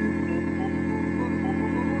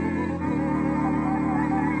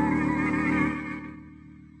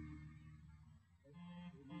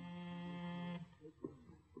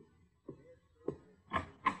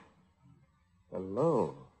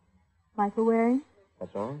 Hello. Michael Waring?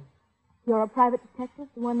 That's right. You're a private detective,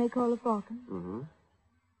 the one they call the Falcon? Mm-hmm.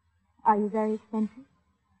 Are you very expensive?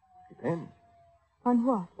 Depends. On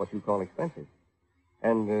what? What you call expensive.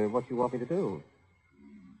 And what you want me to do.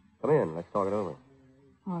 Come in. Let's talk it over.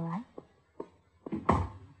 All right.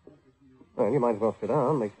 Well, you might as well sit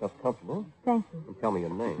down. Make yourself comfortable. Thank you. And tell me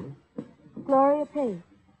your name. Gloria Page.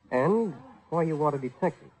 And why you want a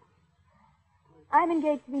detective. I'm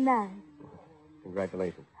engaged to be married.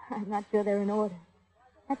 Congratulations. I'm not sure they're in order.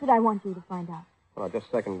 That's what I want you to find out. Well, just a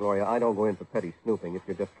second, Gloria. I don't go in for petty snooping if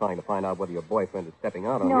you're just trying to find out whether your boyfriend is stepping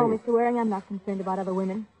out on No, you. Mr. Waring, I'm not concerned about other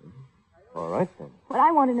women. All right, then. What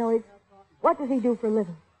I want to know is, what does he do for a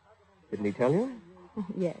living? Didn't he tell you?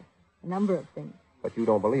 Yes, a number of things. But you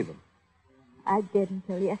don't believe him. I did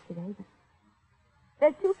until yesterday, but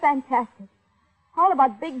they're too fantastic. All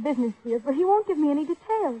about big business deals, but he won't give me any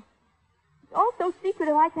details. It's all so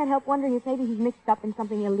secretive, I can't help wondering if maybe he's mixed up in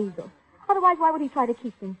something illegal. Otherwise, why would he try to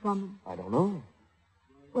keep things from me? I don't know.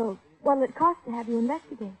 Well, what'll it cost to have you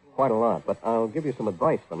investigate? Quite a lot, but I'll give you some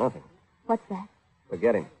advice for nothing. What's that?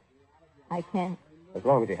 Forget him. I can't. As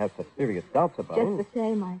long as you have such serious doubts about him. Just the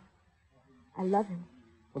same, I love him.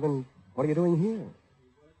 Well, then, what are you doing here?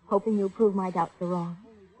 Hoping you'll prove my doubts are wrong.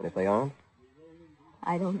 And if they aren't?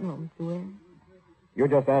 I don't know, Mr. Waring. You're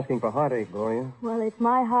just asking for heartache, Gloria. Well, it's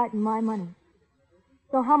my heart and my money.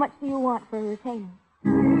 So how much do you want for a retainer?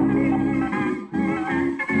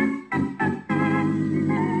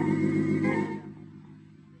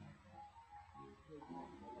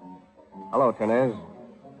 Hello, Ternez.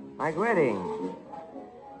 Mike Wedding.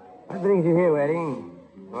 What brings you here, Wedding?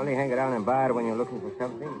 Only hang around in bar when you're looking for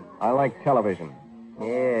something? I like television.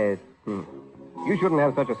 Yes. You shouldn't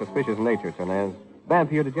have such a suspicious nature, Ternez. Bad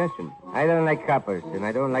for your digestion. I don't like coppers, and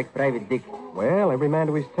I don't like private dicks. Well, every man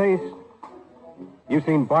to his taste. You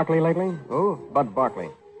seen Barkley lately? Who? Bud Barkley.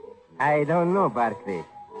 I don't know Barkley.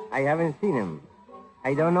 I haven't seen him.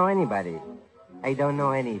 I don't know anybody. I don't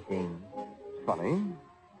know anything. Funny.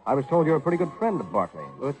 I was told you're a pretty good friend of Barkley.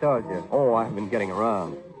 Who told you? Oh, I've been getting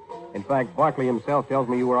around. In fact, Barkley himself tells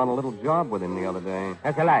me you were on a little job with him the other day.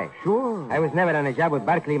 That's a lie. Sure. I was never on a job with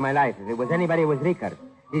Barkley in my life. If it was anybody, it was Ricard.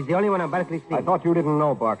 He's the only one on Barkley's team. I thought you didn't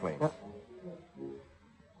know Barkley.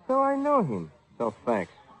 So I know him. So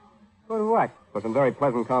thanks. For what? For some very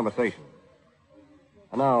pleasant conversation.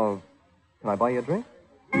 And now, can I buy you a drink?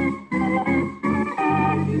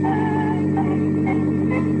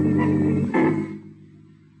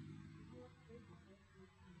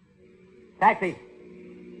 Taxi.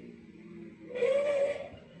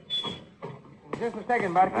 Just a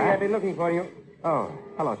second, Barkley. I've been looking for you. Oh,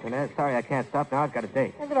 hello, Ternez. Sorry I can't stop now. I've got a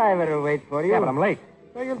date. The driver will wait for you. Yeah, but I'm late.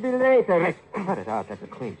 So you'll be later. Cut it out. That's a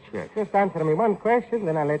clean shirt. Just answer me one question,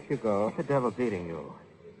 then I'll let you go. What the devil's eating you?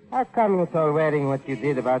 How come you told Waring what you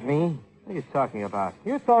did about me? What are you talking about?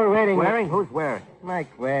 You told Waring... Waring? Who's Waring?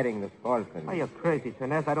 Mike Waring, the Falcon. Are you crazy,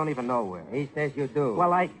 Ternez? I don't even know where. He says you do. Well,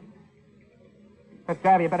 Let's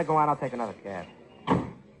drive. You better go on. I'll take another cab.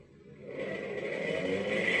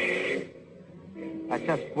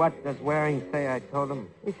 What does Waring say I told him?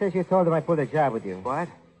 He says you told him I pulled a job with you. What?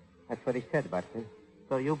 That's what he said, Barkley.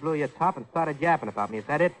 So you blew your top and started yapping about me. Is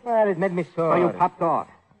that it? Well, it made me sore. So you popped off.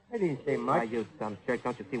 I didn't say much. You dumb jerk.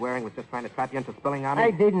 Don't you see Waring was just trying to trap you into spilling on me?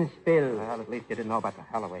 I didn't spill. Well, at least you didn't know about the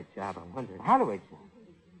Holloway job. I wondered. Holloway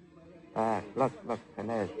job? Look,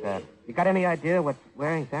 Ternez. You got any idea what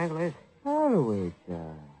Waring's angle is? Holloway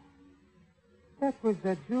job. That was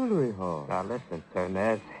the jewelry hall. Now, listen,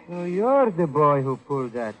 Ternez. So you're the boy who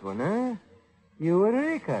pulled that one, huh? You and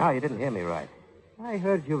Rickard. Oh, you didn't hear me right. I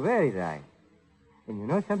heard you very right. And you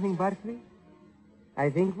know something, Barkley? I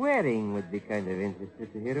think Waring would be kind of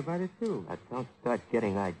interested to hear about it, too. Now, don't start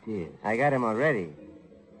getting ideas. I got him already.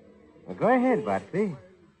 Well, go ahead, Barkley.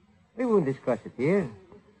 We won't discuss it here.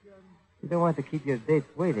 You don't want to keep your dates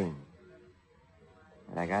waiting.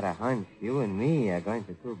 But I got a hunch you and me are going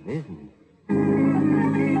to do business.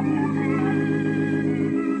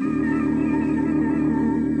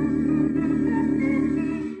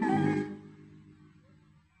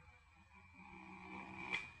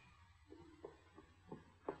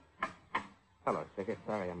 Hello, Sugar.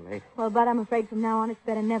 Sorry I'm late. Well, but I'm afraid from now on it's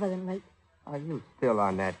better never than late. Are you still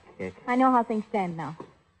on that kick? I know how things stand now.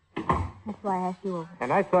 That's why I asked you over.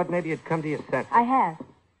 And I thought maybe you'd come to your senses. I have.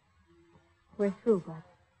 We're through, Bud.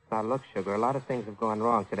 Now, look, Sugar, a lot of things have gone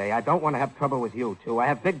wrong today. I don't want to have trouble with you, too. I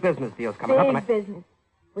have big business deals coming up. Big business.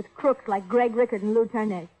 With crooks like Greg Rickard and Lou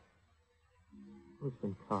Ternez. Who's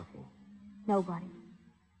been talking? Nobody.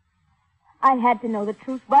 I had to know the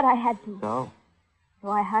truth, Bud. I had to. So? So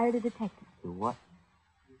I hired a detective. You what?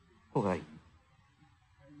 Who are you?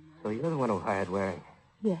 So you're the one who hired Waring?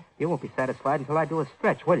 Yes. You won't be satisfied until I do a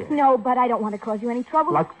stretch, will you? No, but I don't want to cause you any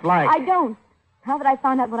trouble. Looks like. I don't. Now that I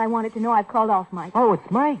found out what I wanted to know, I've called off Mike. Oh, it's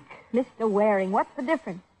Mike. Mr. Waring. What's the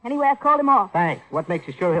difference? Anyway, I've called him off. Thanks. What makes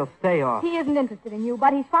you sure he'll stay off? He isn't interested in you,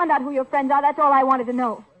 but he's found out who your friends are. That's all I wanted to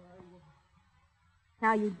know.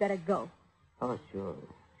 Now you'd better go. Oh, sure.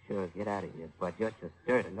 Sure, get out of here, Bud. You're just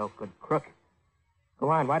dirt and no good crook. Go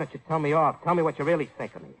on, why don't you tell me off? Tell me what you really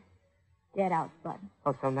think of me. Get out, Bud.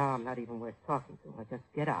 Oh, so now I'm not even worth talking to. I just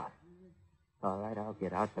get out. All right, I'll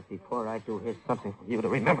get out, but before I do, here's something for you to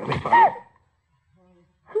remember me by.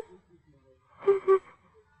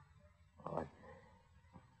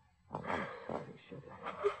 I'm sorry, Sugar.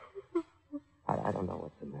 I don't know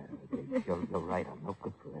what's the matter with you. You're right. I'm no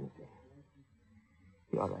good for anything.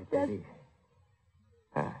 You all right, baby?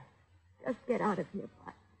 Just get out of here,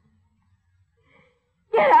 Bud.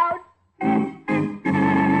 Get out!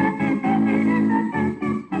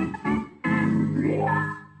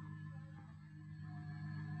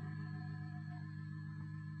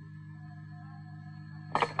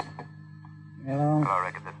 Hello? Hello,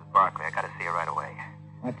 Rickard. This is Barkley. I got to see you right away.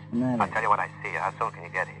 What's the matter? I'll tell you when I see you. How soon can you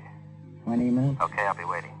get here? 20 minutes? Okay, I'll be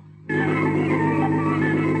waiting.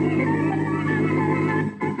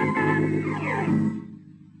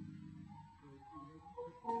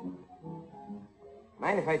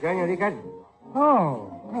 Mind if I join you, Rickard?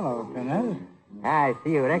 Oh, hello, Ternez. I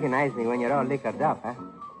see you recognize me when you're all liquored up, huh?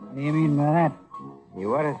 What do you mean by that? You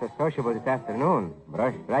weren't so sociable this afternoon.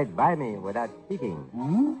 Brushed right by me without speaking.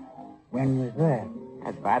 Hmm? When was that?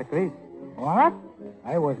 At Barclays. What?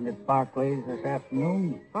 I wasn't at Barclays this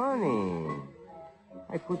afternoon. Funny.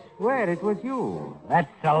 I could swear it was you. That's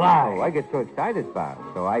a lie. Oh, I get so excited, pal.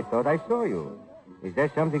 So I thought I saw you. Is there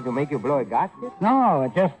something to make you blow a gasket? No,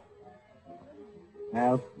 it just...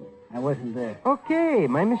 Well, I wasn't there. Okay,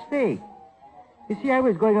 my mistake. You see, I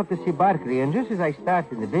was going up to see Barkley, and just as I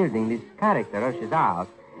start in the building, this character rushes out.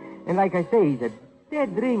 And like I say, he's a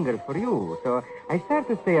dead ringer for you. So I start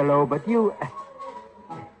to say hello, but you...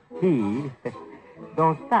 He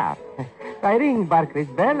don't stop. I ring Barkley's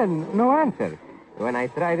bell, and no answer. When I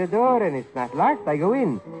try the door and it's not locked, I go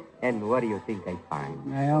in. And what do you think I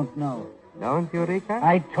find? I don't know. Don't you, Rickard?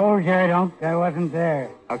 I told you I don't. I wasn't there.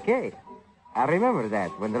 Okay. I'll remember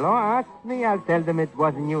that. When the law asks me, I'll tell them it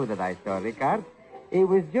wasn't you that I saw, Rickard. It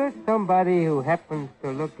was just somebody who happens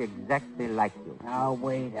to look exactly like you. Now,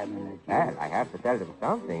 wait a minute. Well, I have to tell them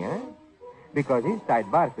something, eh? Because inside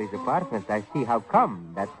Barclay's apartment, I see how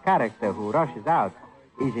come that character who rushes out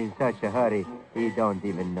is in such a hurry he don't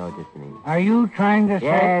even notice me. Are you trying to say...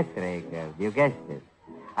 Yes, Rickard, you guessed it.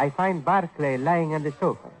 I find Barclay lying on the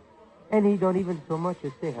sofa, and he don't even so much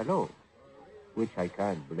as say hello, which I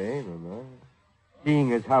can't blame him, huh?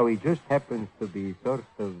 Seeing as how he just happens to be sort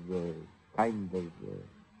of,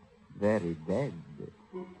 very dead.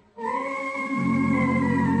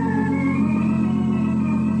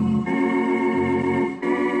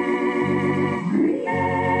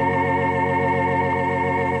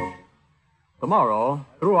 Tomorrow,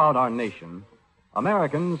 throughout our nation,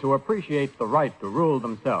 Americans who appreciate the right to rule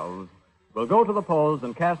themselves will go to the polls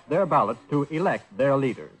and cast their ballots to elect their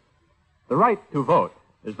leaders. The right to vote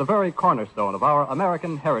is the very cornerstone of our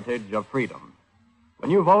American heritage of freedom. When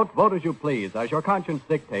you vote, vote as you please, as your conscience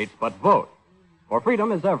dictates, but vote. For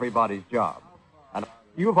freedom is everybody's job. And if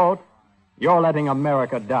you vote, you're letting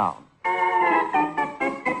America down.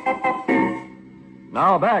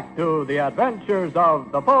 Now back to the adventures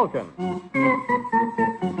of the Falcon.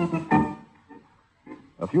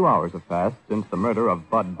 A few hours have passed since the murder of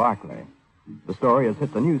Bud Barkley. The story has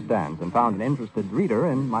hit the newsstands and found an interested reader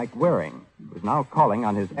in Mike Waring, who is now calling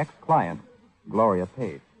on his ex-client, Gloria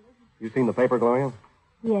Pace. You seen the paper, Gloria?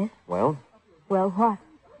 Yes. Well? Well, what?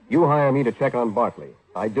 You hire me to check on Barkley.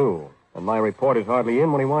 I do. And my report is hardly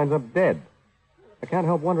in when he winds up dead. I can't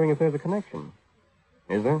help wondering if there's a connection.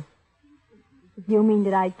 Is there? If you mean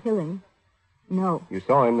did I kill him? No. You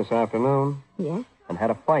saw him this afternoon. Yes? And had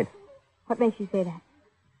a fight. What makes you say that?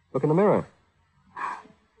 Look in the mirror.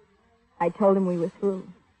 I told him we were through.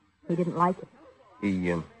 He didn't like it.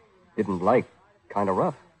 He didn't like. Kind of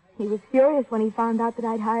rough. He was furious when he found out that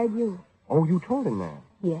I'd hired you. Oh, you told him that?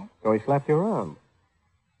 Yes. So he slapped you around.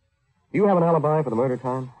 Do you have an alibi for the murder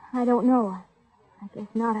time? I don't know. I guess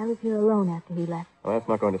not. I was here alone after he left. Well, that's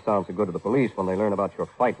not going to sound so good to the police when they learn about your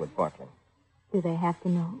fight with Barkley. Do they have to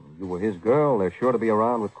know? You were his girl. They're sure to be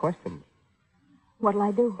around with questions. What'll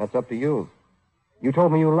I do? That's up to you. You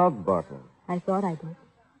told me you loved Barkley. I thought I did.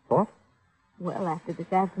 Thought? Well, after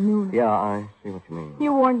this afternoon. Yeah, I see what you mean.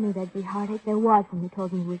 You warned me there'd be heartache. There was when you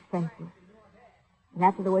told me he was friendless. And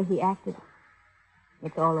after the way he acted,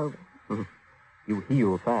 it's all over. You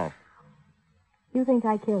heal fast. You think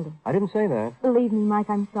I killed him? I didn't say that. Believe me, Mike,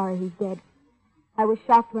 I'm sorry he's dead. I was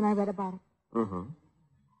shocked when I read about it. Mm-hmm.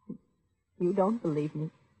 You don't believe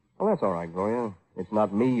me. Well, that's all right, Gloria. It's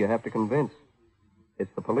not me you have to convince.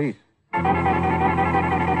 It's the police.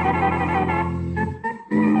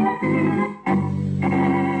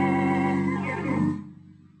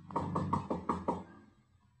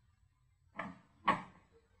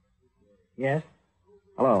 Yes?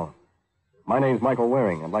 Hello. My name's Michael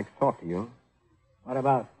Waring. I'd like to talk to you. What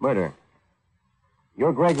about? Murder.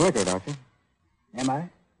 You're Greg Rickard, aren't you? Am I?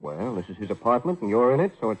 Well, this is his apartment, and you're in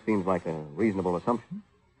it, so it seems like a reasonable assumption.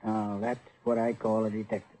 Oh, that's what I call a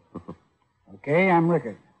detective. Okay, I'm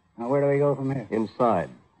Rickard. Now, where do we go from here? Inside.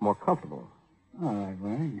 More comfortable. All right,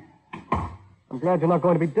 Waring. I'm glad you're not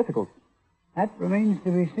going to be difficult. That remains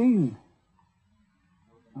to be seen.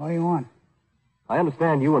 What do you want? I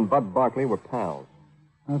understand you and Bud Barkley were pals.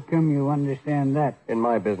 How come you understand that? In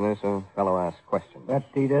my business, a fellow asks questions. But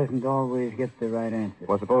he doesn't always get the right answer.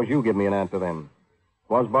 Well, suppose you give me an answer then.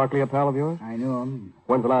 Was Barkley a pal of yours? I knew him.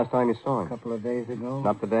 When's the last time you saw him? A couple of days ago.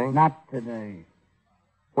 Not today? Not today.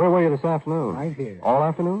 Where were you this afternoon? Right here. All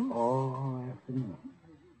afternoon? All afternoon.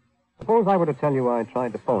 Suppose I were to tell you I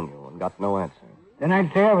tried to phone you and got no answer. Then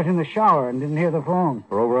I'd say I was in the shower and didn't hear the phone.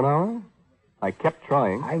 For over an hour? I kept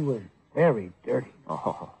trying. I was very dirty.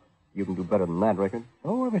 Oh, you can do better than that, Rickard.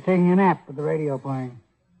 Oh, I was taking a nap with the radio playing.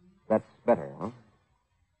 That's better, huh?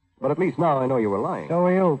 But at least now I know you were lying. So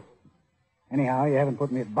are you. Anyhow, you haven't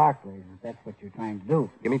put me at Barclays, if that's what you're trying to do.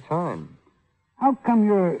 Give me time. How come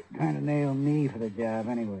you're trying to nail me for the job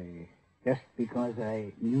anyway? Just because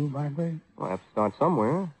I knew Barclay? Well, I have to start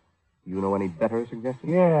somewhere. You know any better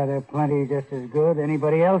suggestions? Yeah, there are plenty just as good.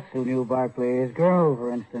 Anybody else who knew Barclay, his girl,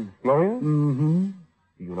 for instance. Gloria? Mm-hmm.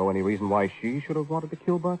 Do you know any reason why she should have wanted to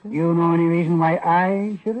kill Barkley? You know any reason why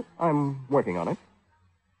I should have? I'm working on it.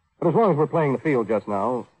 But as long as we're playing the field just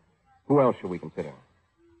now, who else should we consider?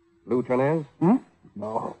 Lou Ternez?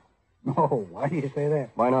 No. No, why do you say that?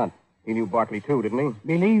 Why not? He knew Barkley, too, didn't he?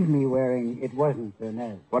 Believe me, Waring, it wasn't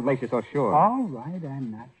Ternez. What makes you so sure? All right,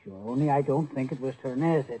 I'm not sure. Only I don't think it was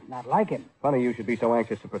Ternez. It's not like him. Funny you should be so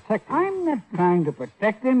anxious to protect him. I'm not trying to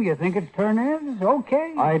protect him. You think it's Ternez?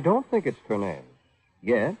 Okay. I don't think it's Ternez.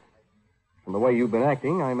 Yet. From the way you've been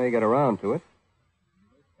acting, I may get around to it.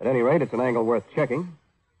 At any rate, it's an angle worth checking.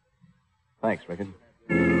 Thanks, Rickard.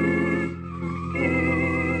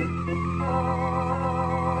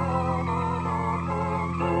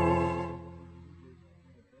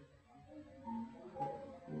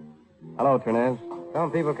 Hello, Ternez.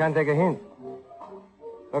 Some people can't take a hint.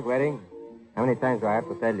 Look, Waring, how many times do I have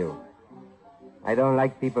to tell you? I don't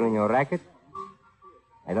like people in your racket.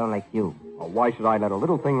 I don't like you. Well, why should I let a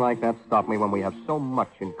little thing like that stop me when we have so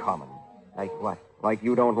much in common? Like what? Like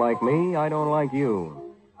you don't like me, I don't like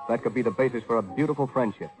you. That could be the basis for a beautiful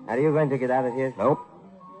friendship. Are you going to get out of here? Nope.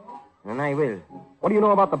 Then I will. What do you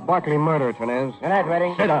know about the Barkley murder, Ternez? Good night,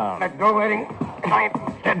 Wedding. Sit down. Let go, Wedding. Sit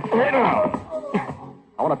down.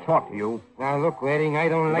 I want to talk to you. Now, look, Wedding, I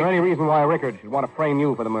don't Is like... there any reason why Rickard should want to frame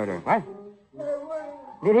you for the murder? What?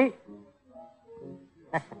 Did he?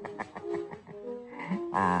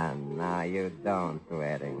 No, you don't,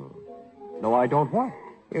 Wedding. No, I don't what?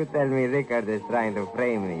 You tell me Rickard is trying to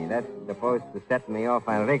frame me. That's supposed to set me off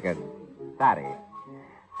on Rickard. Sorry.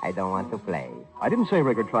 I don't want to play. I didn't say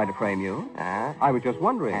Rickard tried to frame you. Huh? I was just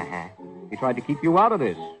wondering. He tried to keep you out of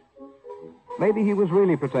this. Maybe he was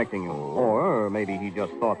really protecting you. Or maybe he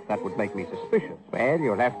just thought that would make me suspicious. Well,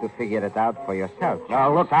 you'll have to figure it out for yourself.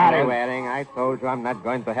 Now, look, Sorry, Ternez. Waring. I told you I'm not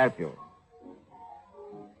going to help you.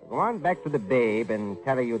 Go on back to the babe and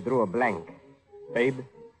tell her you drew a blank. Babe?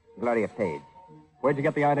 Gloria Page. Where'd you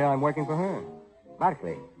get the idea I'm working for her?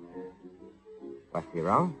 Barkley. Was she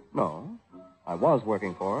wrong? No. I was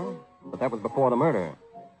working for her, but that was before the murder.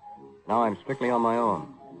 Now I'm strictly on my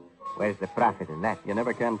own. Where's the profit in that? You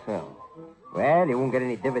never can tell. Well, you won't get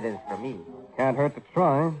any dividends from me. Can't hurt to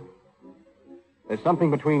try. There's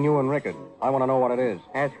something between you and Rickard. I want to know what it is.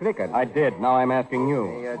 Ask Rickard. I did. Now I'm asking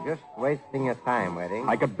you. You're just wasting your time, Wedding.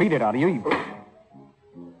 I could beat it out of you.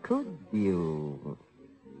 Could you?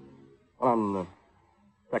 Well, on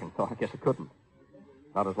second thought, I guess I couldn't.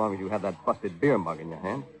 Not as long as you had that busted beer mug in your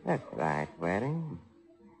hand. That's right, Wedding.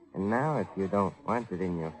 And now, if you don't want it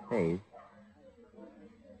in your face,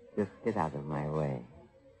 just get out of my way.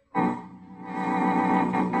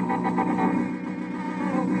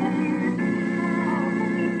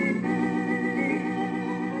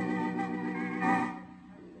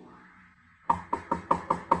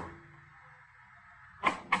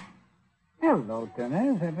 Hello,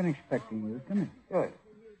 Ternez. I've been expecting you. Come in. Good.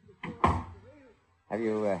 Have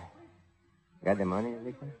you, got the money,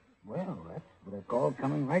 Rickard? Well, that's what I call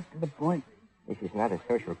coming right to the point. This is not a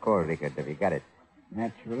social call, Rickard. Have you got it?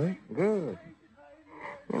 Naturally. Good.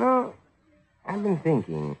 You know, I've been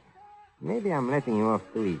thinking, maybe I'm letting you off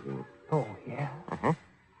too easy. Oh, yeah? Uh-huh.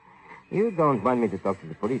 You don't want me to talk to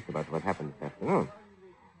the police about what happened this afternoon.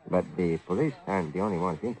 But the police aren't the only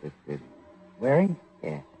ones interested. Waring?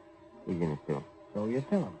 Yeah. He's in it, too. So you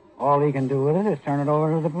tell him. All he can do with it is turn it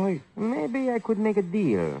over to the police. Maybe I could make a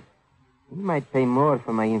deal. He might pay more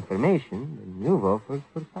for my information than you've offered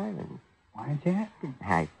for silence. Why don't you ask him?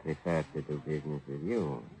 I prefer to do business with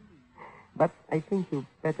you. But I think you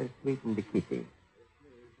better sweeten the kitty.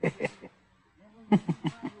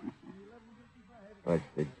 What's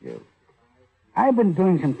the joke? I've been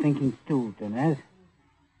doing some thinking, too, Ternez.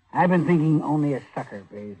 I've been thinking only a sucker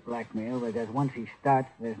pays blackmail because once he starts,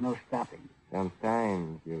 there's no stopping.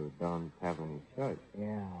 Sometimes you don't have any choice.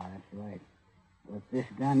 Yeah, that's right. But this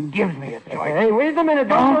gun gives me a choice. Hey, wait a minute.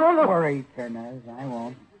 Don't worry, Ternez. I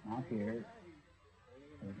won't. Not here.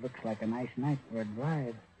 It looks like a nice night for a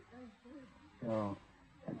drive. So,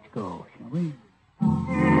 let's go, shall we?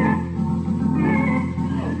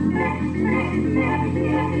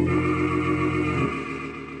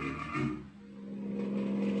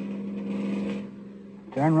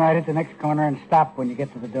 Turn right at the next corner and stop when you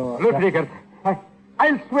get to the door. Look, Rickard,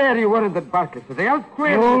 I'll swear you weren't at Barkley today. I'll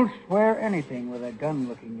swear... You'll swear anything with a gun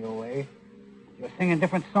looking your way. You'll sing a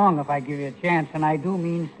different song if I give you a chance, and I do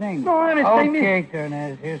mean sing. No, honest, I mean... Okay,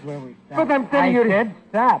 Ternez, here's where we stop. But I'm telling you... I said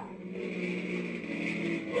stop.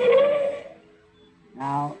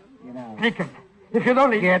 Now, you know... Rickard, if you'd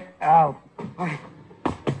only... Get out.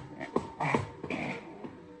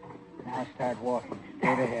 Now start walking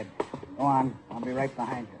straight ahead. Go on. I'll be right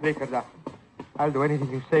behind you. Rickard, I'll do anything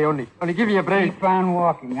you say, only give me a break. Keep on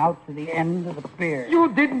walking out to the end of the pier.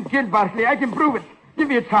 You didn't kill Barkley. I can prove it. Give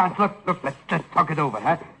me a chance. Look, let's talk it over,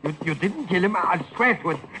 huh? You didn't kill him. I'll swear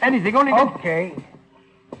to it. Anything, only... Okay.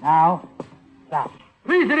 Now, stop.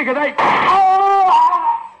 Please, Rickard,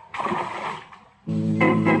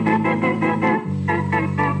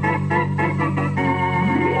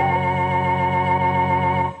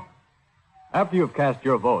 After you've cast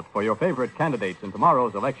your vote for your favorite candidates in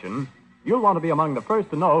tomorrow's election, you'll want to be among the first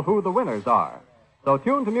to know who the winners are. So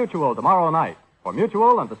tune to Mutual tomorrow night. For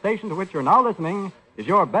Mutual and the station to which you're now listening is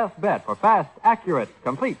your best bet for fast, accurate,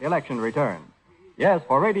 complete election returns. Yes,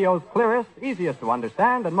 for radio's clearest, easiest to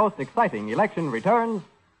understand, and most exciting election returns,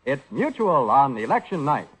 it's Mutual on election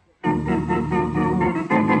night.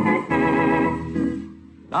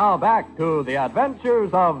 Now back to the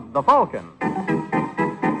adventures of the Falcon.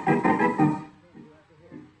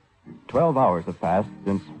 12 hours have passed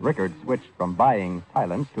since Rickard switched from buying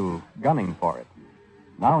silence to gunning for it.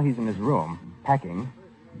 Now he's in his room, packing,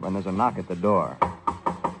 when there's a knock at the door.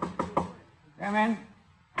 Come in.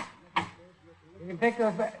 You can take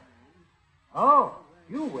those back. Oh,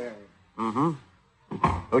 you Waring. Mm-hmm.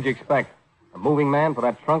 Who'd you expect? A moving man for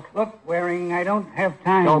that trunk? Look, Waring, I don't have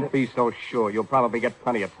time Don't be so sure. You'll probably get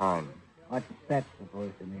plenty of time. What's that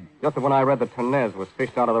supposed to mean? Just when I read that Ternez was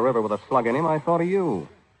fished out of the river with a slug in him, I thought of you.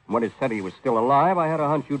 When it said he was still alive, I had a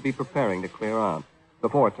hunch you'd be preparing to clear out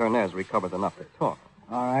before Ternez recovers enough to talk.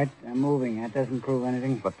 All right, I'm moving. That doesn't prove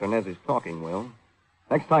anything. But Ternez is talking, Will.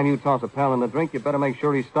 Next time you toss a pal in the drink, you better make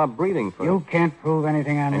sure he stopped breathing first. You can't prove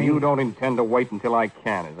anything on me. And you don't intend to wait until I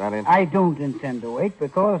can, is that it? I don't intend to wait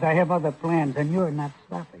because I have other plans, and you're not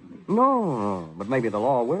stopping me. No, but maybe the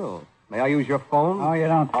law will. May I use your phone? Oh, you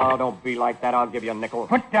don't. Oh, don't be like that. I'll give you a nickel.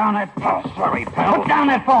 Put down that phone. Oh, sorry, pal. Put down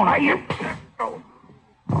that phone. I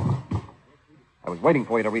was waiting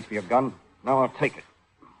for you to reach for your gun. Now I'll take it.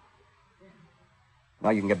 Now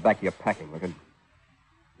you can get back to your packing, Rickard.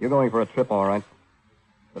 You're going for a trip, all right.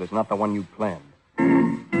 But it's not the one you planned.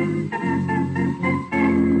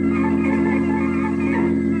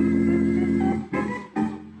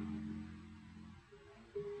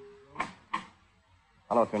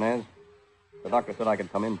 Hello, Ternez. The doctor said I could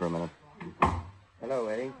come in for a minute. Hello,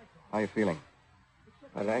 Eddie. How you feeling?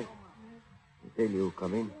 All right. Until you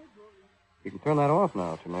come in. You can turn that off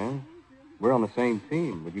now, Ternez. We're on the same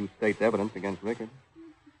team with you state's evidence against Rickard.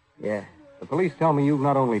 Yeah. The police tell me you've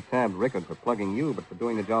not only tabbed Rickard for plugging you, but for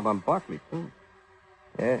doing the job on Barkley, too.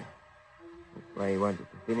 Yeah. That's why he wanted to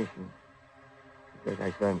finish me. Because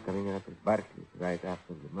I saw him coming up at Barkley right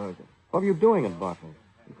after the murder. What were you doing at Barkley?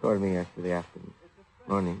 He called me yesterday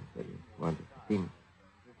morning, said he wanted to see me.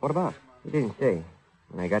 What about? He didn't say.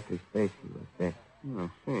 When I got to his place, he was there. I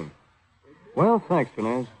see. Well, thanks,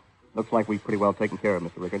 Ternez. Looks like we've pretty well taken care of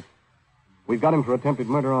Mr. Rickard. We've got him for attempted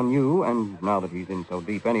murder on you, and now that he's in so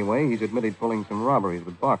deep anyway, he's admitted pulling some robberies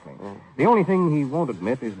with Barkley. The only thing he won't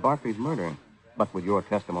admit is Barkley's murder. But with your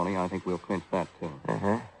testimony, I think we'll clinch that, too.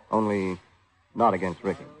 Uh-huh. Only not against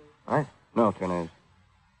Ricky. What? No, Ternez.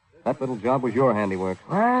 That little job was your handiwork.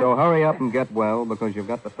 What? So hurry up and get well, because you've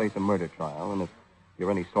got to face a murder trial, and if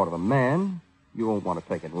you're any sort of a man, you won't want to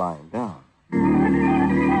take it lying down.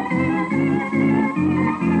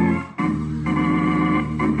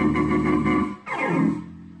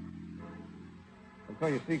 So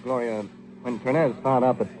you see, Gloria, when Ternez found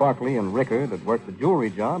out that Barkley and Rickard had worked the jewelry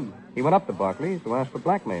job, he went up to Barkley to ask for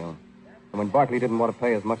blackmail. And when Barkley didn't want to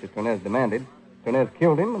pay as much as Ternez demanded, Ternez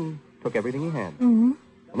killed him and took everything he had. Mm-hmm.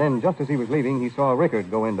 And then, just as he was leaving, he saw Rickard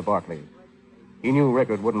go into Barkley's. He knew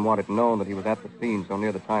Rickard wouldn't want it known that he was at the scene so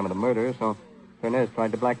near the time of the murder, so Ternez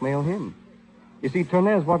tried to blackmail him. You see,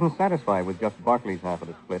 Ternez wasn't satisfied with just Barkley's half of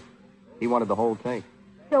the split. He wanted the whole take.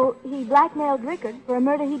 So he blackmailed Rickard for a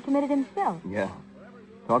murder he'd committed himself. Yeah.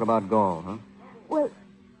 Talk about gall, huh? Well,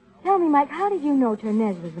 tell me, Mike, how did you know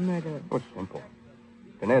Ternez was the murderer? Oh, it's simple.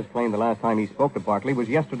 Ternez claimed the last time he spoke to Barkley was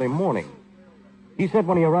yesterday morning. He said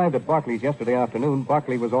when he arrived at Barkley's yesterday afternoon,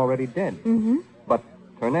 Barkley was already dead. Mm-hmm. But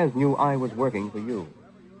Ternez knew I was working for you.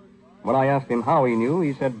 When I asked him how he knew,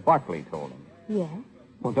 he said Barkley told him. Yes?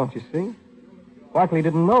 Well, don't you see? Barkley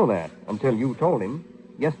didn't know that until you told him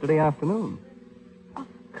yesterday afternoon. Of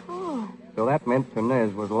course. So that meant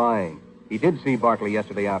Ternez was lying. He did see Barkley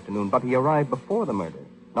yesterday afternoon, but he arrived before the murder,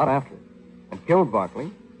 not after, and killed Barkley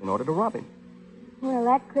in order to rob him. Well,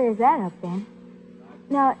 that clears that up, then.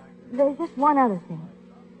 Now, there's just one other thing.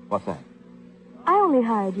 What's that? I only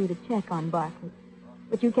hired you to check on Barkley,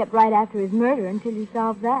 but you kept right after his murder until you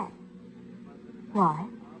solved that. Why?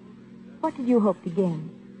 What did you hope to gain?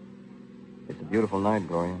 It's a beautiful night,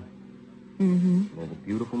 Gloria. Mm-hmm. There's a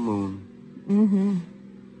beautiful moon. Mm-hmm.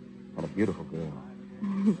 And a beautiful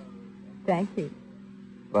girl. Thank you.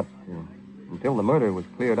 But until the murder was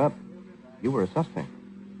cleared up, you were a suspect.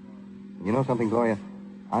 And you know something, Gloria?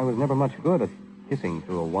 I was never much good at kissing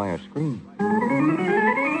through a wire screen.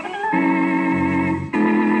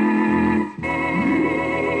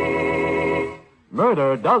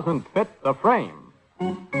 Murder doesn't fit the frame.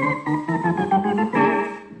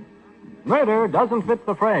 Murder doesn't fit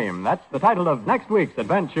the frame. That's the title of next week's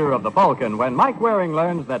adventure of the Falcon, when Mike Waring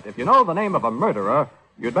learns that if you know the name of a murderer,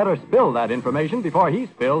 you'd better spill that information before he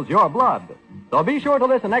spills your blood. So be sure to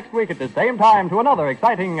listen next week at the same time to another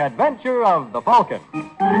exciting adventure of the Falcon.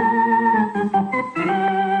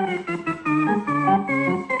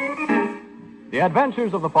 The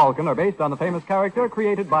Adventures of the Falcon are based on the famous character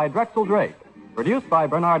created by Drexel Drake, produced by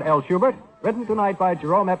Bernard L. Schubert, written tonight by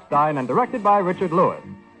Jerome Epstein, and directed by Richard Lewis.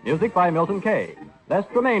 Music by Milton Kay. Les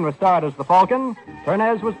Tremaine was starred as the Falcon.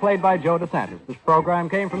 Ternez was played by Joe DeSantis. This program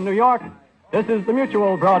came from New York. This is the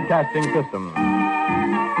Mutual Broadcasting System.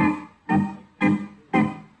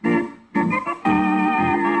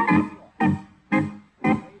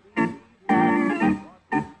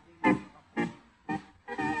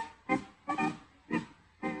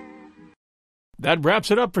 that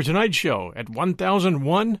wraps it up for tonight's show at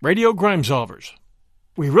 1001 Radio Crime Solvers.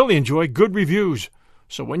 We really enjoy good reviews,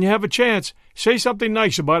 so when you have a chance, say something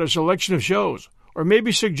nice about a selection of shows, or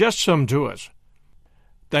maybe suggest some to us.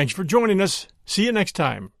 Thanks for joining us. See you next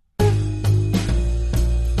time.